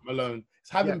under Mike Malone.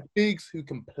 It's having bigs who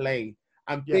can play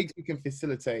and bigs who can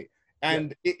facilitate.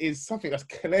 And it is something that's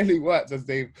clearly worked as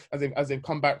they've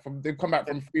come back from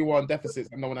 3-1 deficits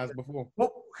that no one has before.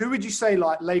 Who would you say,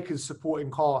 like, Lakers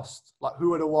supporting cast? Like,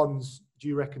 who are the ones do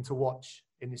you reckon to watch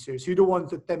in this series? Who are the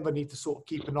ones that Denver need to sort of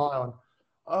keep an eye on?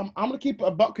 I'm gonna keep it a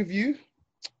buck with you.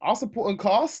 Our supporting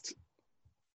cast,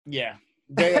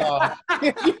 they are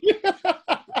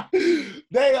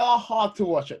they are hard to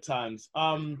watch at times.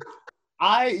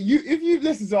 If you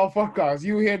listen to our podcast,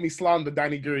 you hear me slander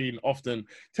Danny Green often.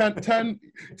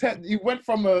 You went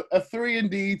from a 3 and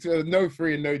D to a no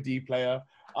 3 and no D player.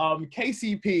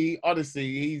 KCP,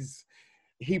 honestly,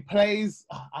 he plays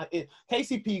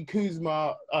KCP,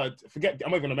 Kuzma. I'm not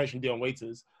going to mention Dion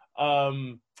Waiters.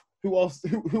 Who else?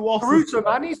 Caruso,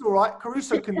 man, he's all right.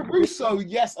 Caruso,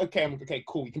 yes. Okay,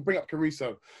 cool. You can bring up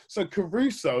Caruso. So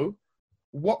Caruso.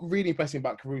 What really impressed me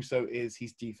about Caruso is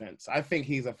his defense. I think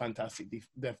he's a fantastic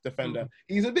defender.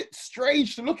 He's a bit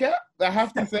strange to look at, I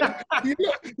have to say.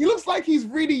 He looks like he's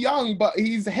really young, but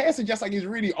his hair suggests like he's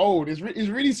really old. It's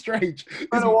really strange. I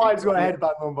don't know why he's got a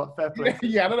headband on, but fair play.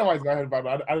 Yeah, I don't know why he's got a headband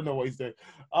on. I don't know what he's doing.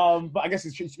 But I guess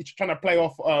he's trying to play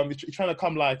off. He's trying to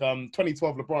come like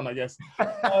 2012 LeBron, I guess.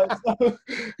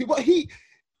 But he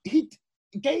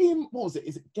what was it?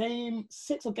 Is it game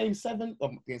 6 or game 7?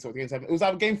 Oh, game 7. It was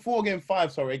either game 4 or game 5,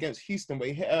 sorry, against Houston, where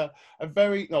he hit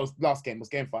last game was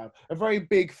game 5. A very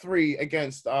big 3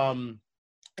 against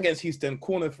Houston,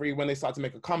 corner 3 when they start to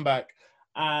make a comeback.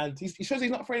 And he shows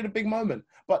he's not afraid of the big moment.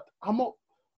 But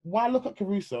when I look at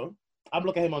Caruso, I'm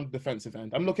looking at him on the defensive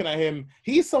end. I'm looking at him.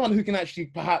 He's someone who can actually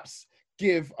perhaps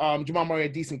give Jamal Murray a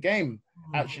decent game,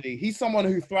 actually. He's someone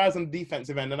who thrives on the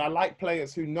defensive end. And I like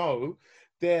players who know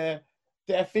their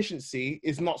efficiency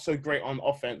is not so great on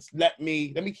offense. Let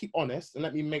me keep honest and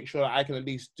let me make sure that I can at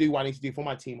least do what I need to do for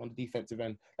my team on the defensive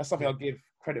end. That's something I'll give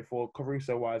credit for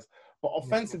Caruso-wise. But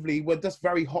offensively, we're just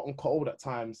very hot and cold at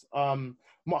times.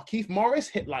 Markieff Morris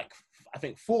hit like, I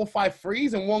think 4 or 5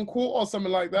 threes in 1 quarter or something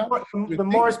like that. The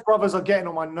Morris brothers are getting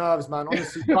on my nerves, man.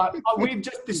 Honestly, like, we've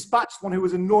just dispatched one who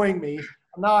was annoying me,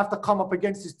 and now I have to come up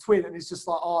against his twin, and it's just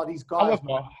like, these guys.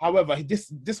 However,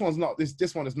 this one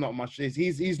is not much.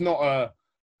 He's not a.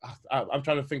 I'm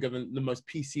trying to think of the most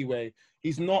PC way.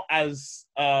 He's not as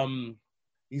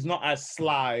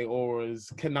sly or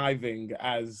as conniving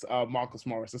as Marcus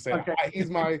Morris. To say, okay.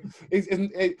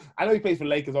 I know he plays for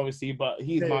Lakers, obviously, but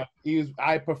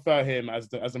I prefer him as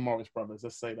the Morris brothers.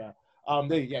 Let's say that.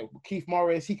 Keith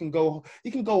Morris, he can go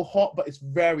hot, but it's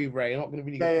very rare. You're not going to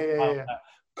really get that.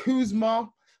 Kuzma,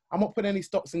 I'm not putting any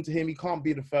stops into him. He can't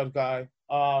be the third guy.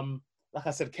 Like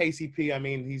I said, KCP. I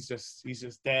mean, he's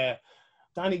just there.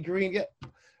 Danny Green,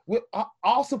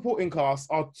 our supporting casts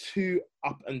are too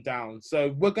up and down.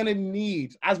 So we're going to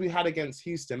need, as we had against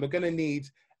Houston, we're going to need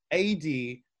AD,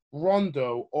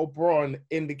 Rondo, or Bron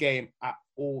in the game at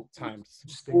all times.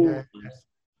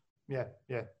 Yeah.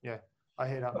 I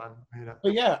hear that, man. I hear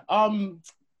that. But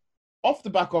off the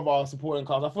back of our supporting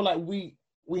cast, I feel like we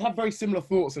have very similar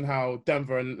thoughts on how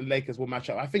Denver and the Lakers will match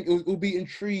up. I think it will be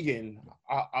intriguing,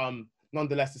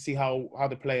 nonetheless, to see how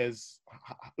the players,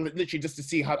 literally just to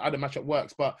see how the matchup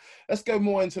works. But let's go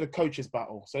more into the coaches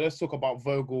battle. So let's talk about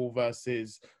Vogel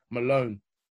versus Malone.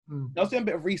 I was doing a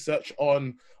bit of research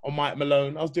on Mike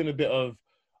Malone. I was doing a bit of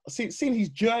seeing his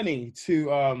journey to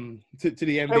the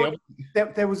NBA.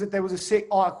 There was a sick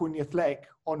article in The Athletic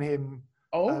on him.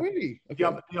 Oh, really? Okay.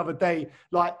 The other day,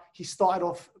 like, he started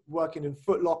off working in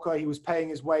Foot Locker. He was paying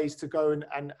his ways to go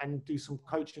and do some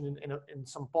coaching in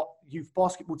some youth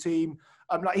basketball team.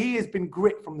 Like, he has been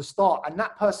grit from the start, and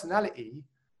that personality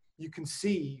you can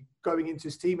see going into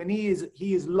his team, and he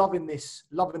is loving this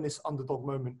underdog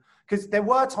moment. Because there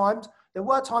were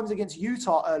times against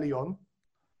Utah early on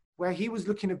where he was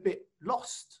looking a bit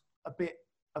lost, a bit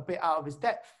out of his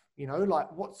depth. You know, like,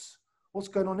 what's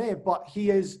going on here? But he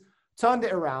has turned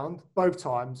it around both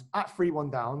times at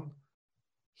 3-1 down.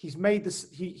 He's made this.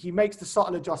 He makes the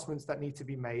subtle adjustments that need to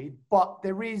be made. But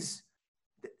there is,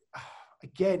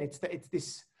 again, it's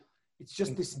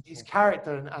just his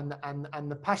character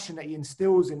and the passion that he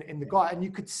instills in the guy. And you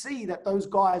could see that those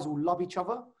guys all love each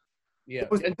other. Yeah.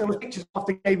 There was pictures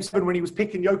after Game 7 when he was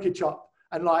picking Jokic up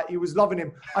and, like, he was loving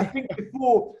him. I think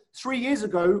before 3 years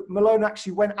ago, Malone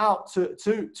actually went out to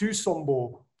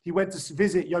Sombor. He went to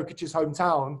visit Jokic's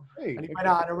hometown, and he went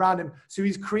out and around him. So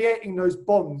he's creating those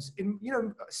bonds in,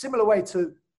 similar way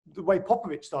to the way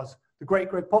Popovich does, the great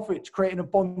Greg Popovich, creating a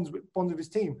bonds with his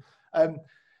team.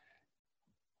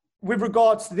 With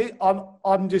regards to this, I'm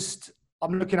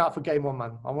looking out for Game 1,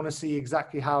 man. I want to see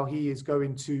exactly how he is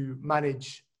going to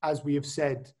manage, as we have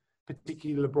said,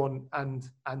 particularly LeBron and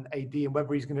AD, and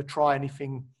whether he's going to try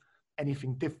anything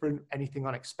different, anything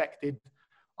unexpected.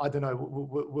 I don't know.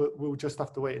 We'll just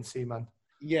have to wait and see, man.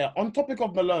 Yeah. On topic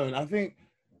of Malone, I think,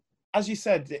 as you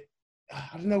said, I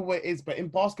don't know what it is, but in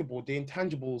basketball, the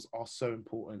intangibles are so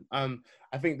important.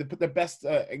 I think the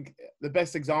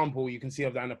best example you can see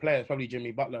of that in a player is probably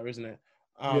Jimmy Butler, isn't it?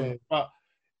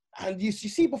 And you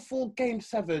see before Game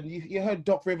 7, you heard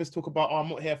Doc Rivers talk about, I'm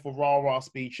not here for rah-rah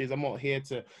speeches. I'm not here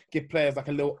to give players like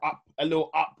a little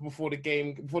up before the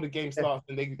game starts,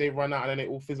 and they run out and then it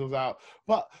all fizzles out.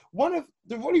 But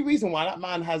the only reason why that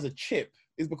man has a chip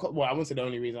is because, well, I wouldn't say the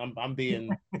only reason. I'm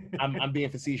being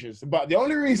facetious, but the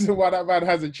only reason why that man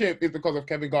has a chip is because of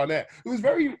Kevin Garnett, who's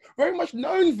very, very much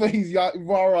known for his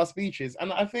rah-rah speeches.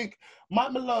 And I think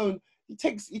Mike Malone, he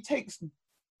takes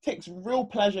real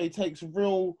pleasure. He takes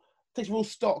real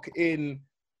stock in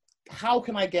how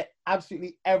can I get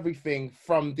absolutely everything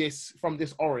from this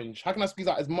orange? How can I squeeze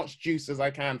out as much juice as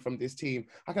I can from this team?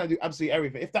 How can I do absolutely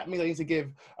everything? If that means I need to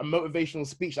give a motivational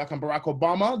speech like I'm Barack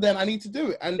Obama, then I need to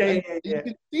do it. And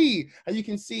you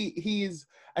can see he is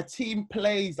a team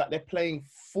plays like they're playing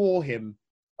for him,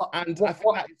 and I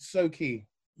think that is so key.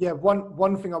 Yeah,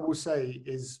 one thing I will say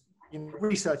is,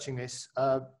 researching this.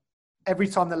 Every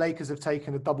time the Lakers have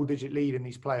taken a double-digit lead in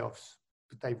these playoffs,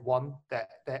 they've won. They're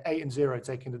 8-0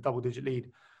 taking the double-digit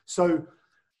lead. So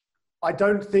I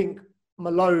don't think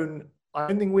we're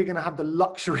going to have the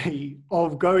luxury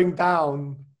of going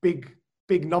down big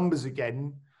numbers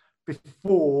again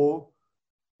before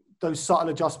those subtle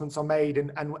adjustments are made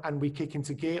and we kick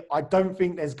into gear. I don't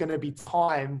think there's going to be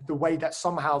time, the way that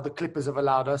somehow the Clippers have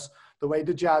allowed us, the way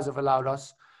the Jazz have allowed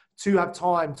us, to have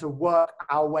time to work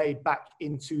our way back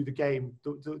into the game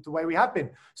the way we have been.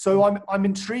 So I'm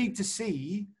intrigued to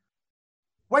see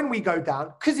when we go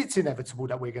down, because it's inevitable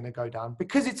that we're going to go down,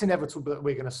 because it's inevitable that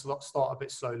we're going to start a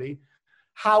bit slowly,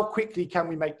 how quickly can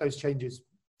we make those changes?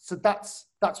 So that's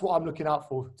what I'm looking out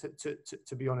for,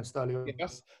 to be honest, earlier. Yeah,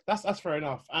 that's fair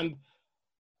enough. And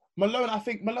Malone, I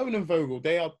think Malone and Vogel,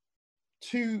 they are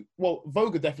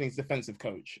Vogel definitely is a defensive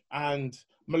coach, and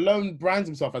Malone brands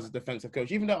himself as a defensive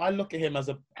coach, even though I look at him as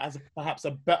perhaps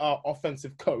a better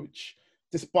offensive coach,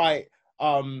 despite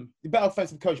the better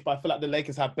offensive coach, but I feel like the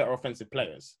Lakers have better offensive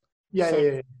players.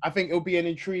 Yeah. I think it'll be an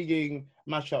intriguing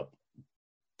matchup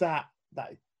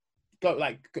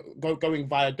going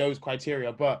via those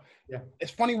criteria. But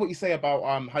it's funny what you say about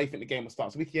how you think the game will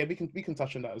start. So we can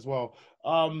touch on that as well.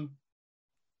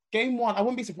 Game 1, I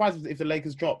wouldn't be surprised if the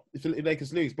Lakers drop, if the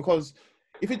Lakers lose, because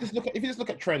if you just look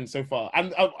at trends so far,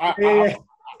 and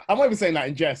I'm not even saying that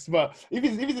in jest, but and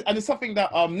it's something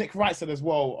that Nick Wright said as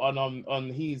well on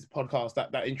his podcast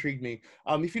that intrigued me.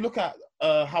 If you look at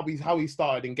how we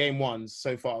started in Game 1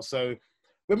 so far, so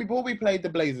before we played the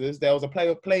Blazers, there was a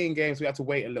playing game, so we had to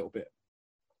wait a little bit.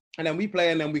 And then we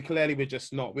play, and then we clearly were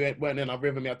just not. We weren't in our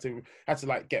rhythm. We had to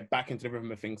like get back into the rhythm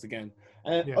of things again.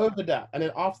 And then over that, and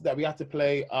then after that, we had to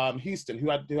play Houston, who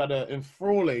had an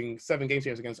enthralling 7-game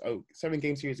series against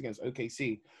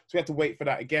OKC. So we had to wait for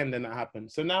that again. Then that happened.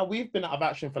 So now we've been out of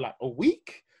action for like a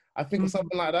week, I think, or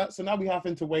something like that. So now we have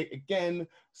to wait again.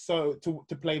 So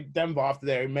to play Denver after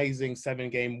their amazing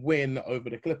 7-game win over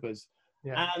the Clippers.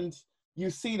 Yeah. And you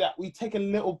see that we take a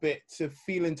little bit to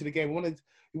feel into the game.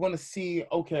 We want to see,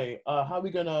 okay, how are we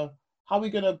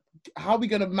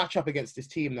gonna match up against this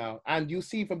team now? And you'll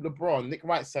see from LeBron, Nick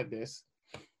Wright said this,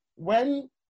 when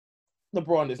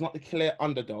LeBron is not the clear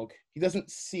underdog, he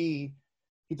doesn't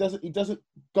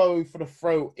go for the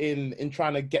throat in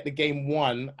trying to get the game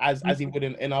won as he would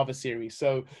in other series.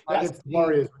 So that's the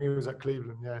Warriors when he was at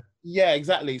Cleveland, yeah,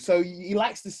 exactly. So he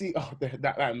likes to see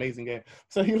that amazing game.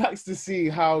 So he likes to see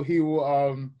how he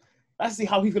will he's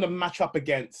going to match up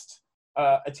against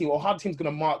a team, or how the team's going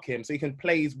to mark him, so he can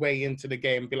play his way into the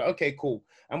game and be like, okay, cool,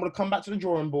 I'm going to come back to the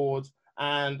drawing board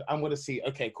and I'm going to see,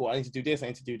 okay, cool, I need to do this, I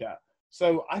need to do that.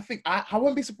 So I think I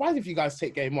wouldn't be surprised if you guys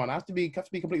take Game 1. I have to be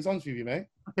completely honest with you, mate.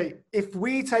 Okay, if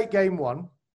we take Game 1,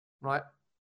 right,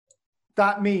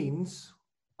 that means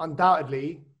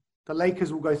undoubtedly the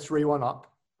Lakers will go 3-1 up,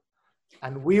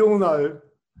 and we all know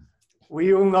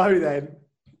then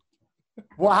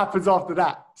what happens after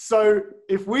that. So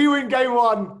if we win Game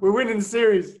 1, we're winning the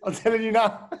series. I'm telling you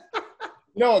now.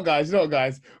 You know what,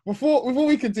 guys? Before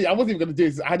we continue, I wasn't even going to do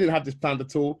this. I didn't have this planned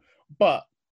at all. But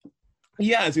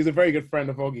he's a very good friend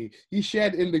of Oggy. He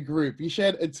shared in the group. He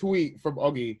shared a tweet from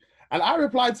Oggy. And I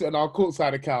replied to it on our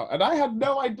courtside account. And I had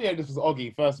no idea this was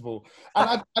Oggy, first of all.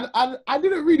 And I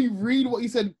didn't really read what he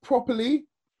said properly.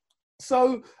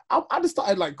 So I just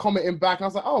started like commenting back. And I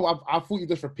was like, oh, I thought you were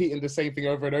just repeating the same thing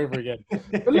over and over again.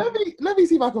 But let me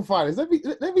see if I can find this.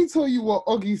 Let me tell you what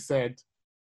Oggy said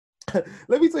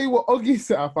Let me tell you what Oggy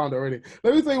said. I found it already.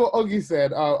 Let me tell you what Oggy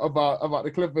said about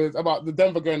the Clippers, about the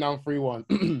Denver going down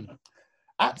 3-1.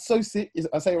 At So Sick,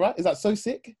 I say it right? Is that So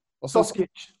Sick? Or Soskic.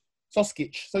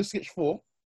 Soskic 4.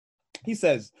 He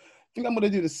says, I think I'm going to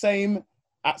do the same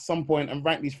at some point and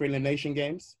rank these three elimination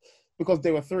games because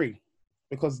they were 3.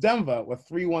 Because Denver were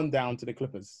 3-1 down to the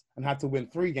Clippers and had to win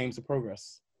 3 games to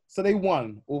progress. So they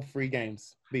won all 3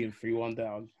 games, being 3-1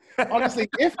 down. Honestly,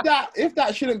 if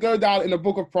that shouldn't go down in the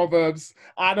book of Proverbs,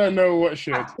 I don't know what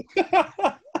should.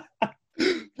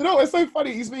 You know, it's so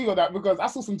funny you speak on that because I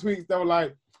saw some tweets that were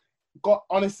like, God,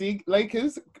 honestly,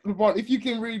 Lakers, LeBron, if you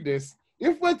can read this,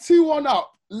 if we're 2-1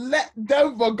 up, let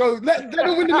Denver go. Let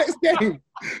Denver win the next game.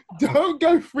 Don't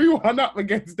go 3-1 up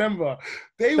against Denver.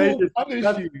 They will punish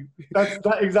you.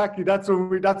 Exactly. That's when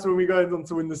we go on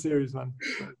to win the series, man.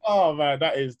 Oh man,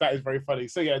 that is very funny.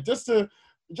 So yeah, just to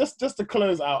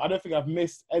close out, I don't think I've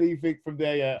missed anything from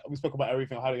there yet. We spoke about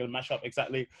everything, how they're gonna mash up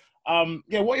exactly.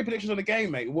 Yeah, what are your predictions on the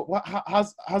game, mate?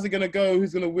 How's it gonna go?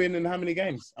 Who's gonna win and how many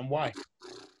games and why?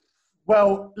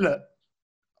 Well, look,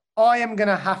 I am going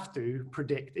to have to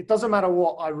predict. It doesn't matter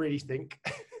what I really think.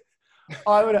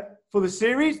 For the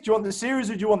series, do you want the series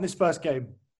or do you want this first game?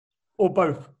 Or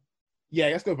both? Yeah,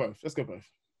 let's go both.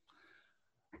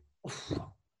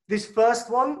 This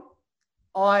first one,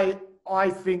 I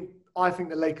think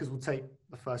the Lakers will take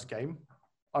the first game.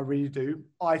 I really do.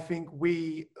 I think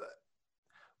we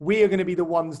are going to be the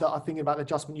ones that are thinking about the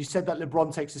adjustment. You said that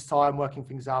LeBron takes his time working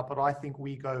things out, but I think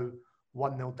we go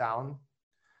 1-0 down.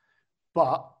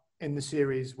 But in the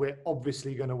series, we're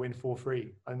obviously going to win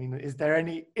 4-3. I mean, is there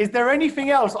anything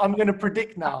else I'm going to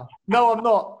predict now? No, I'm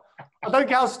not. I don't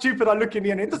care how stupid I look in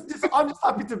the end. I'm just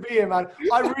happy to be here, man.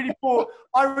 I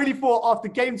really thought after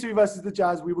game 2 versus the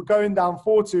Jazz, we were going down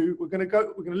 4-2. We're going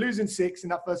to lose in 6 in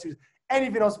that first series.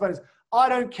 Anything else bonus. I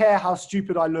don't care how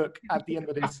stupid I look at the end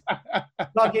of this.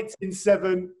 Nuggets in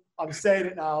 7. I'm saying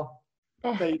it now.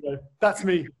 There you go. That's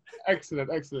me. Excellent.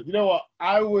 You know what?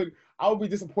 I would be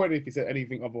disappointed if you said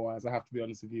anything otherwise. I have to be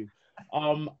honest with you.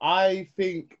 I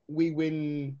think we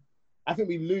win. I think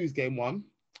we lose game 1.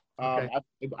 Okay.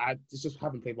 I just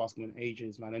haven't played basketball in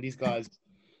ages, man. And these guys,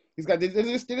 they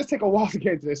just take a while to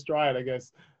get into their stride, I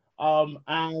guess.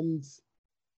 And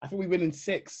I think we win in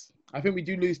 6. I think we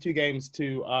do lose 2 games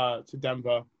to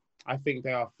Denver. I think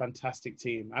they are a fantastic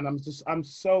team, and I'm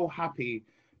so happy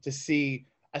to see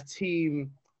a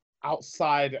team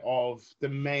outside of the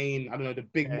main, I don't know, the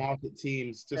big market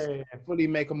teams just fully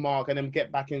make a mark and then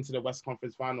get back into the West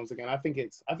Conference Finals again. I think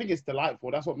it's delightful.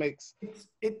 That's what makes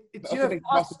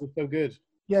basketball so good.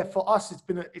 Yeah, for us, it's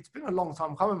been a long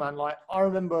time coming, man. Like I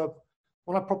remember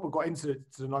when I properly got into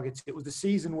the Nuggets, it was the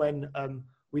season when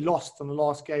we lost on the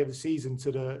last game of the season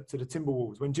to the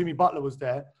Timberwolves when Jimmy Butler was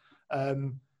there.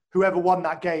 Whoever won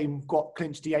that game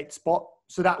clinched the 8th spot,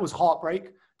 so that was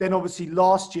heartbreak. Then obviously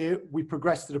last year we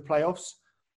progressed to the playoffs.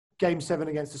 Game 7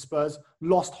 against the Spurs,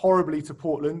 lost horribly to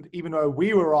Portland, even though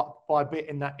we were up by a bit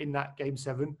in that game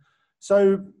 7.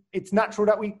 So it's natural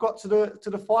that we got to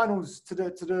the finals, to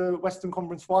the Western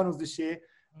Conference Finals this year,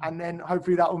 and then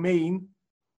hopefully that will mean,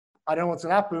 I don't know what's going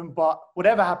to happen, but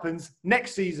whatever happens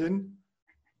next season,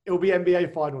 it will be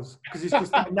NBA Finals because it's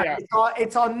just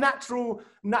it's our natural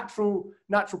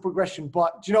progression.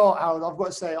 But do you know what, Harold? I've got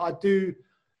to say, I do.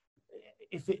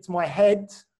 If it's my head,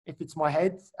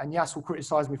 and Yas will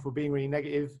criticize me for being really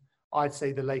negative, I'd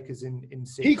say the Lakers in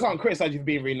 6. He can't criticize you for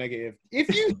being really negative.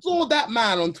 If you saw that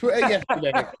man on Twitter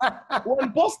yesterday,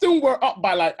 when Boston were up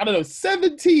by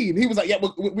 17, he was like, "Yeah,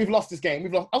 we've lost this game.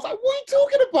 We've lost." I was like, "What are you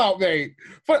talking about, mate?"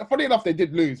 Funny enough, they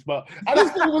did lose, but I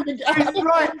just thought he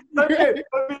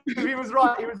was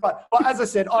right. He was right. But as I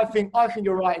said, I think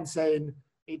you're right in saying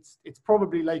it's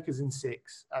probably Lakers in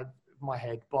 6. My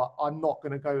head, but I'm not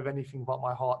going to go with anything but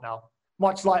my heart now.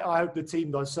 Much like I hope the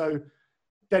team does. So,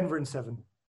 Denver in 7.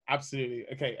 Absolutely.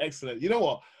 Okay, excellent. You know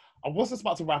what? I was just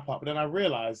about to wrap up, but then I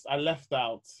realized I left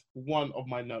out one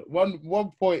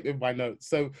point in my notes.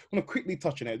 So I'm going to quickly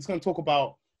touch on it. Just going to talk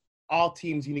about our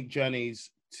team's unique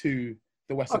journeys to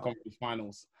the Western Conference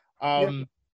Finals. Yeah,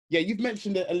 you've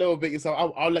mentioned it a little bit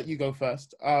yourself. I'll let you go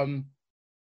first.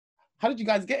 How did you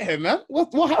guys get here, man?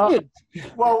 What happened?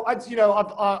 Well, I've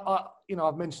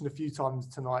mentioned a few times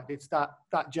tonight. It's that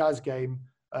Jazz game.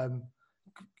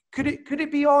 Could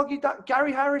it be argued that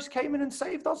Gary Harris came in and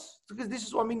saved us? Because this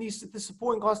is what I mean. The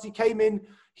supporting cast. He came in.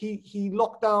 He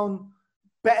locked down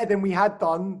better than we had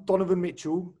done. Donovan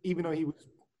Mitchell, even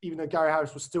though Gary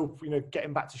Harris was still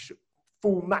getting back to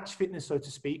full match fitness, so to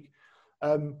speak.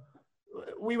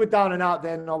 We were down and out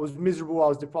then. I was miserable. I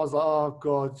was depressed. Like, oh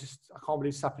God, I can't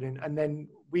believe it's happening. And then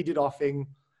we did our thing.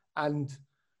 And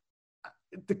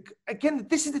again,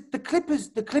 this is the Clippers.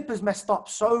 The Clippers messed up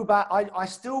so bad.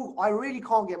 I really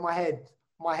can't get my head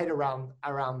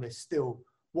around this still.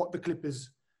 What the Clippers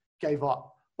gave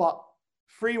up, but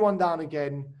 3-1 down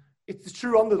again. It's the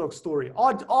true underdog story.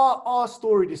 Our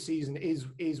story this season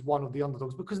is one of the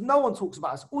underdogs because no one talks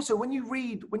about us. Also, when you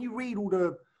read all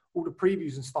the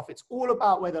previews and stuff, it's all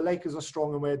about where the Lakers are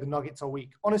strong and where the Nuggets are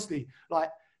weak. Honestly, like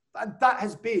that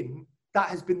has been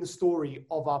the story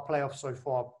of our playoffs so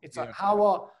far. It's like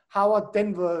how are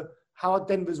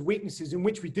Denver's weaknesses, in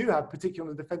which we do have,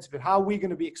 particularly on the defensive end, how are we going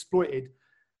to be exploited?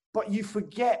 But you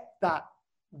forget that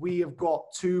we have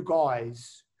got two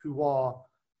guys who are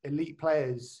elite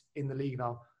players in the league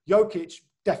now. Jokic,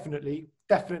 definitely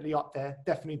up there.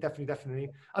 Definitely.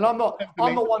 And I'm not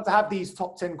one to have these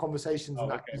top 10 conversations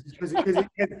because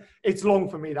it's long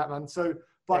for me, that man. So,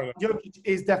 but Jokic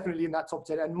is definitely in that top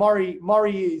 10. And Murray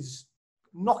is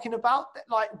knocking about.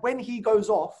 Like when he goes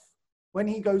off,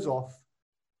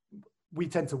 we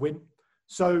tend to win.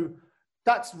 So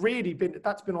that's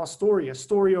been our story, a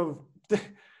story of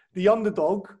the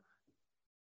underdog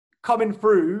coming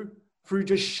through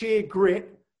just sheer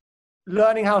grit,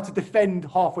 learning how to defend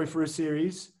halfway through a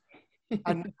series,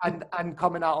 and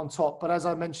coming out on top. But as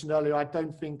I mentioned earlier, I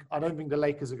don't think the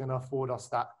Lakers are going to afford us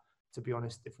that. To be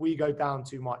honest, if we go down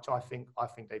too much, I think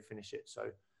they finish it.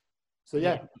 So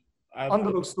yeah,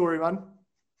 underdog story, man.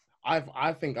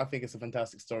 I think it's a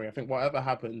fantastic story. I think whatever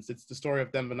happens, it's the story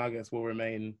of Denver Nuggets will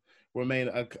remain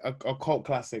a cult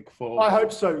classic for. I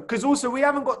hope so, because also we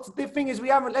haven't got to, the thing is we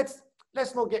haven't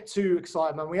let's not get too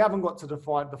excited, man. We haven't got to the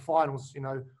finals. You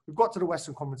know, we've got to the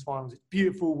Western Conference Finals. It's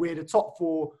beautiful. We're the top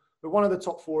four. We're one of the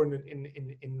top four in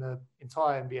the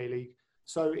entire NBA league.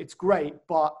 So it's great,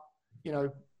 but you know,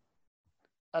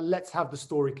 let's have the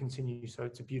story continue. So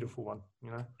it's a beautiful one.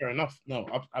 You know. Fair enough. No,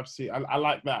 absolutely. I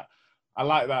like that. I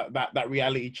like that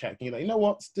reality check. You know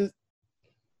what?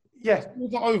 It's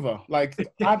not over. Like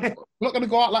I'm not going to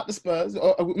go out like the Spurs.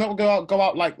 Or not go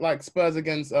out like Spurs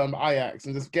against Ajax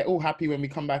and just get all happy when we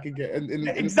come back again.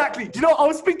 Exactly. Do you know? I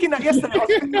was thinking that yesterday. I was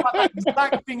thinking about that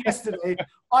exact thing yesterday.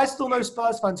 I still know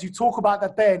Spurs fans who talk about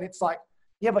that day, and it's like,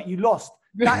 yeah, but you lost.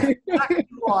 That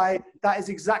is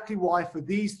exactly why for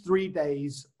these 3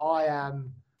 days I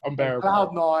am unbearable.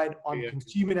 Cloud nine. I'm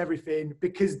consuming everything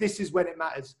because this is when it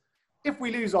matters. If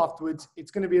we lose afterwards, it's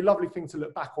going to be a lovely thing to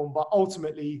look back on, but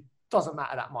ultimately doesn't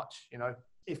matter that much, you know,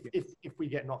 if we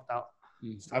get knocked out.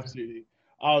 Absolutely.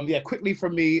 Quickly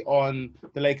from me on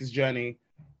the Lakers journey.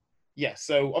 Yes,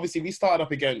 so obviously we started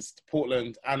up against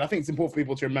Portland, and I think it's important for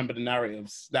people to remember the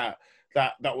narratives that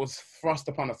was thrust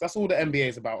upon us. That's all the NBA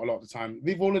is about a lot of the time.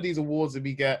 We have all of these awards that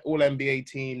we get, all NBA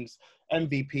teams,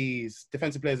 MVPs,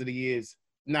 Defensive Players of the Years,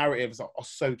 narratives are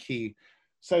so key.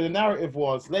 So the narrative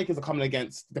was Lakers are coming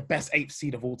against the best 8th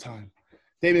seed of all time.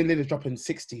 Damian Lillard dropping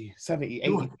 60, 70,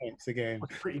 80 points a game.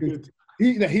 That's pretty good.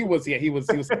 He was.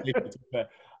 But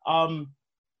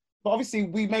obviously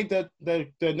we made the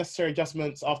necessary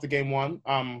adjustments after game one.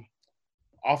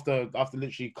 After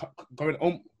literally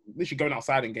going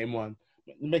outside in game one,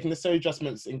 making necessary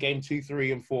adjustments in game 2,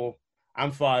 3, and 4,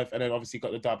 and 5, and then obviously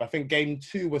got the dub. I think game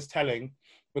 2 was telling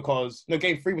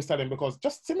game 3 was telling because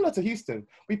just similar to Houston,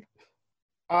 we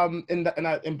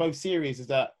in both series is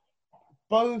that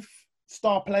both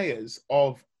star players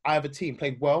of either team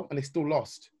played well and they still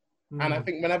lost. And I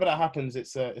think whenever that happens,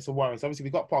 it's a worry. So obviously we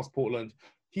got past Portland.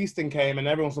 Houston came and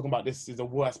everyone's talking about this is the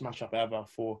worst matchup ever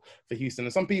for Houston.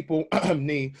 And some people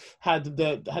had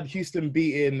Houston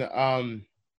beating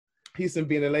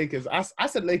the Lakers. I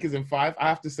said Lakers in 5. I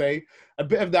have to say a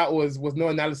bit of that was no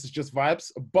analysis, just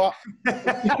vibes. But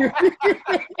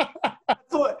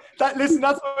that's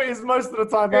what it is most of the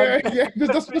time, man. Yeah,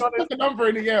 just put the number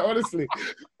in the air, honestly.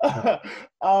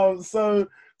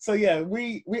 So yeah,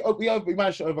 we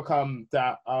managed to overcome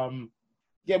that.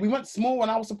 We went small,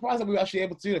 and I was surprised that we were actually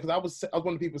able to do that because I was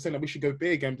one of the people saying that we should go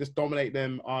big and just dominate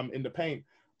them in the paint.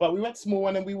 But we went small,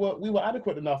 and then we were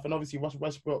adequate enough. And obviously,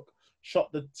 Westbrook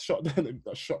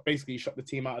basically shot the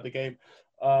team out of the game,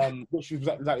 which was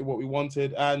exactly what we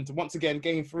wanted. And once again,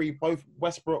 game 3, both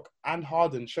Westbrook and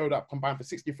Harden showed up combined for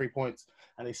 63 points,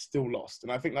 and they still lost.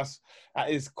 And I think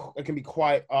it can be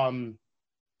quite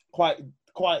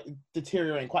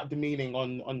deteriorating, quite demeaning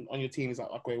on your team. It's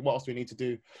like, okay, what else do we need to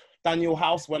do? Daniel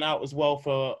House went out as well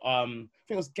for I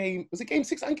think was it game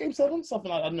 6 and game 7? Something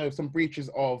like, I don't know, some breaches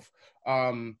of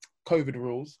COVID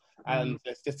rules. And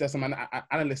there's some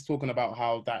analysts talking about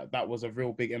how that was a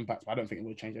real big impact, but I don't think it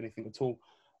will change anything at all.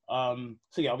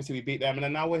 So yeah, obviously we beat them, and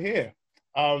then now we're here.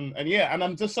 And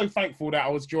I'm just so thankful that I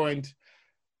was joined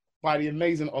by the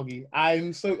amazing Oggy.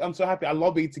 I'm so happy. I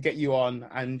lobbied to get you on,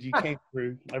 and you came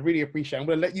through. I really appreciate it. I'm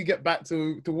going to let you get back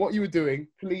to what you were doing.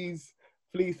 Please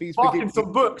forgive Fucking me.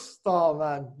 some books. Oh,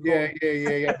 man.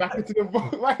 Yeah. Back into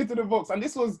the books. And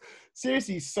this was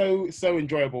seriously so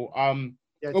enjoyable.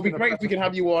 It'll be great if we can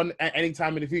have you on at any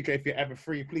time in the future. If you're ever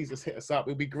free, please just hit us up.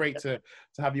 It'll be great to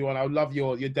have you on. I would love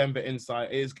your Denver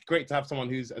insight. It is great to have someone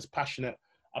who's as passionate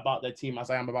about their team as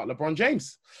I am about LeBron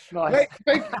James. Nice.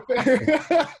 Thank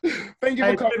you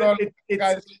for coming on,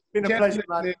 guys. It's been a pleasure,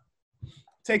 man.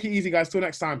 Take it easy, guys. Till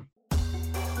next time.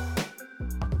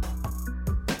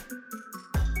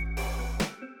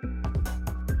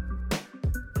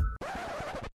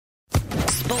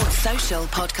 Sports Social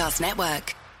Podcast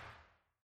Network.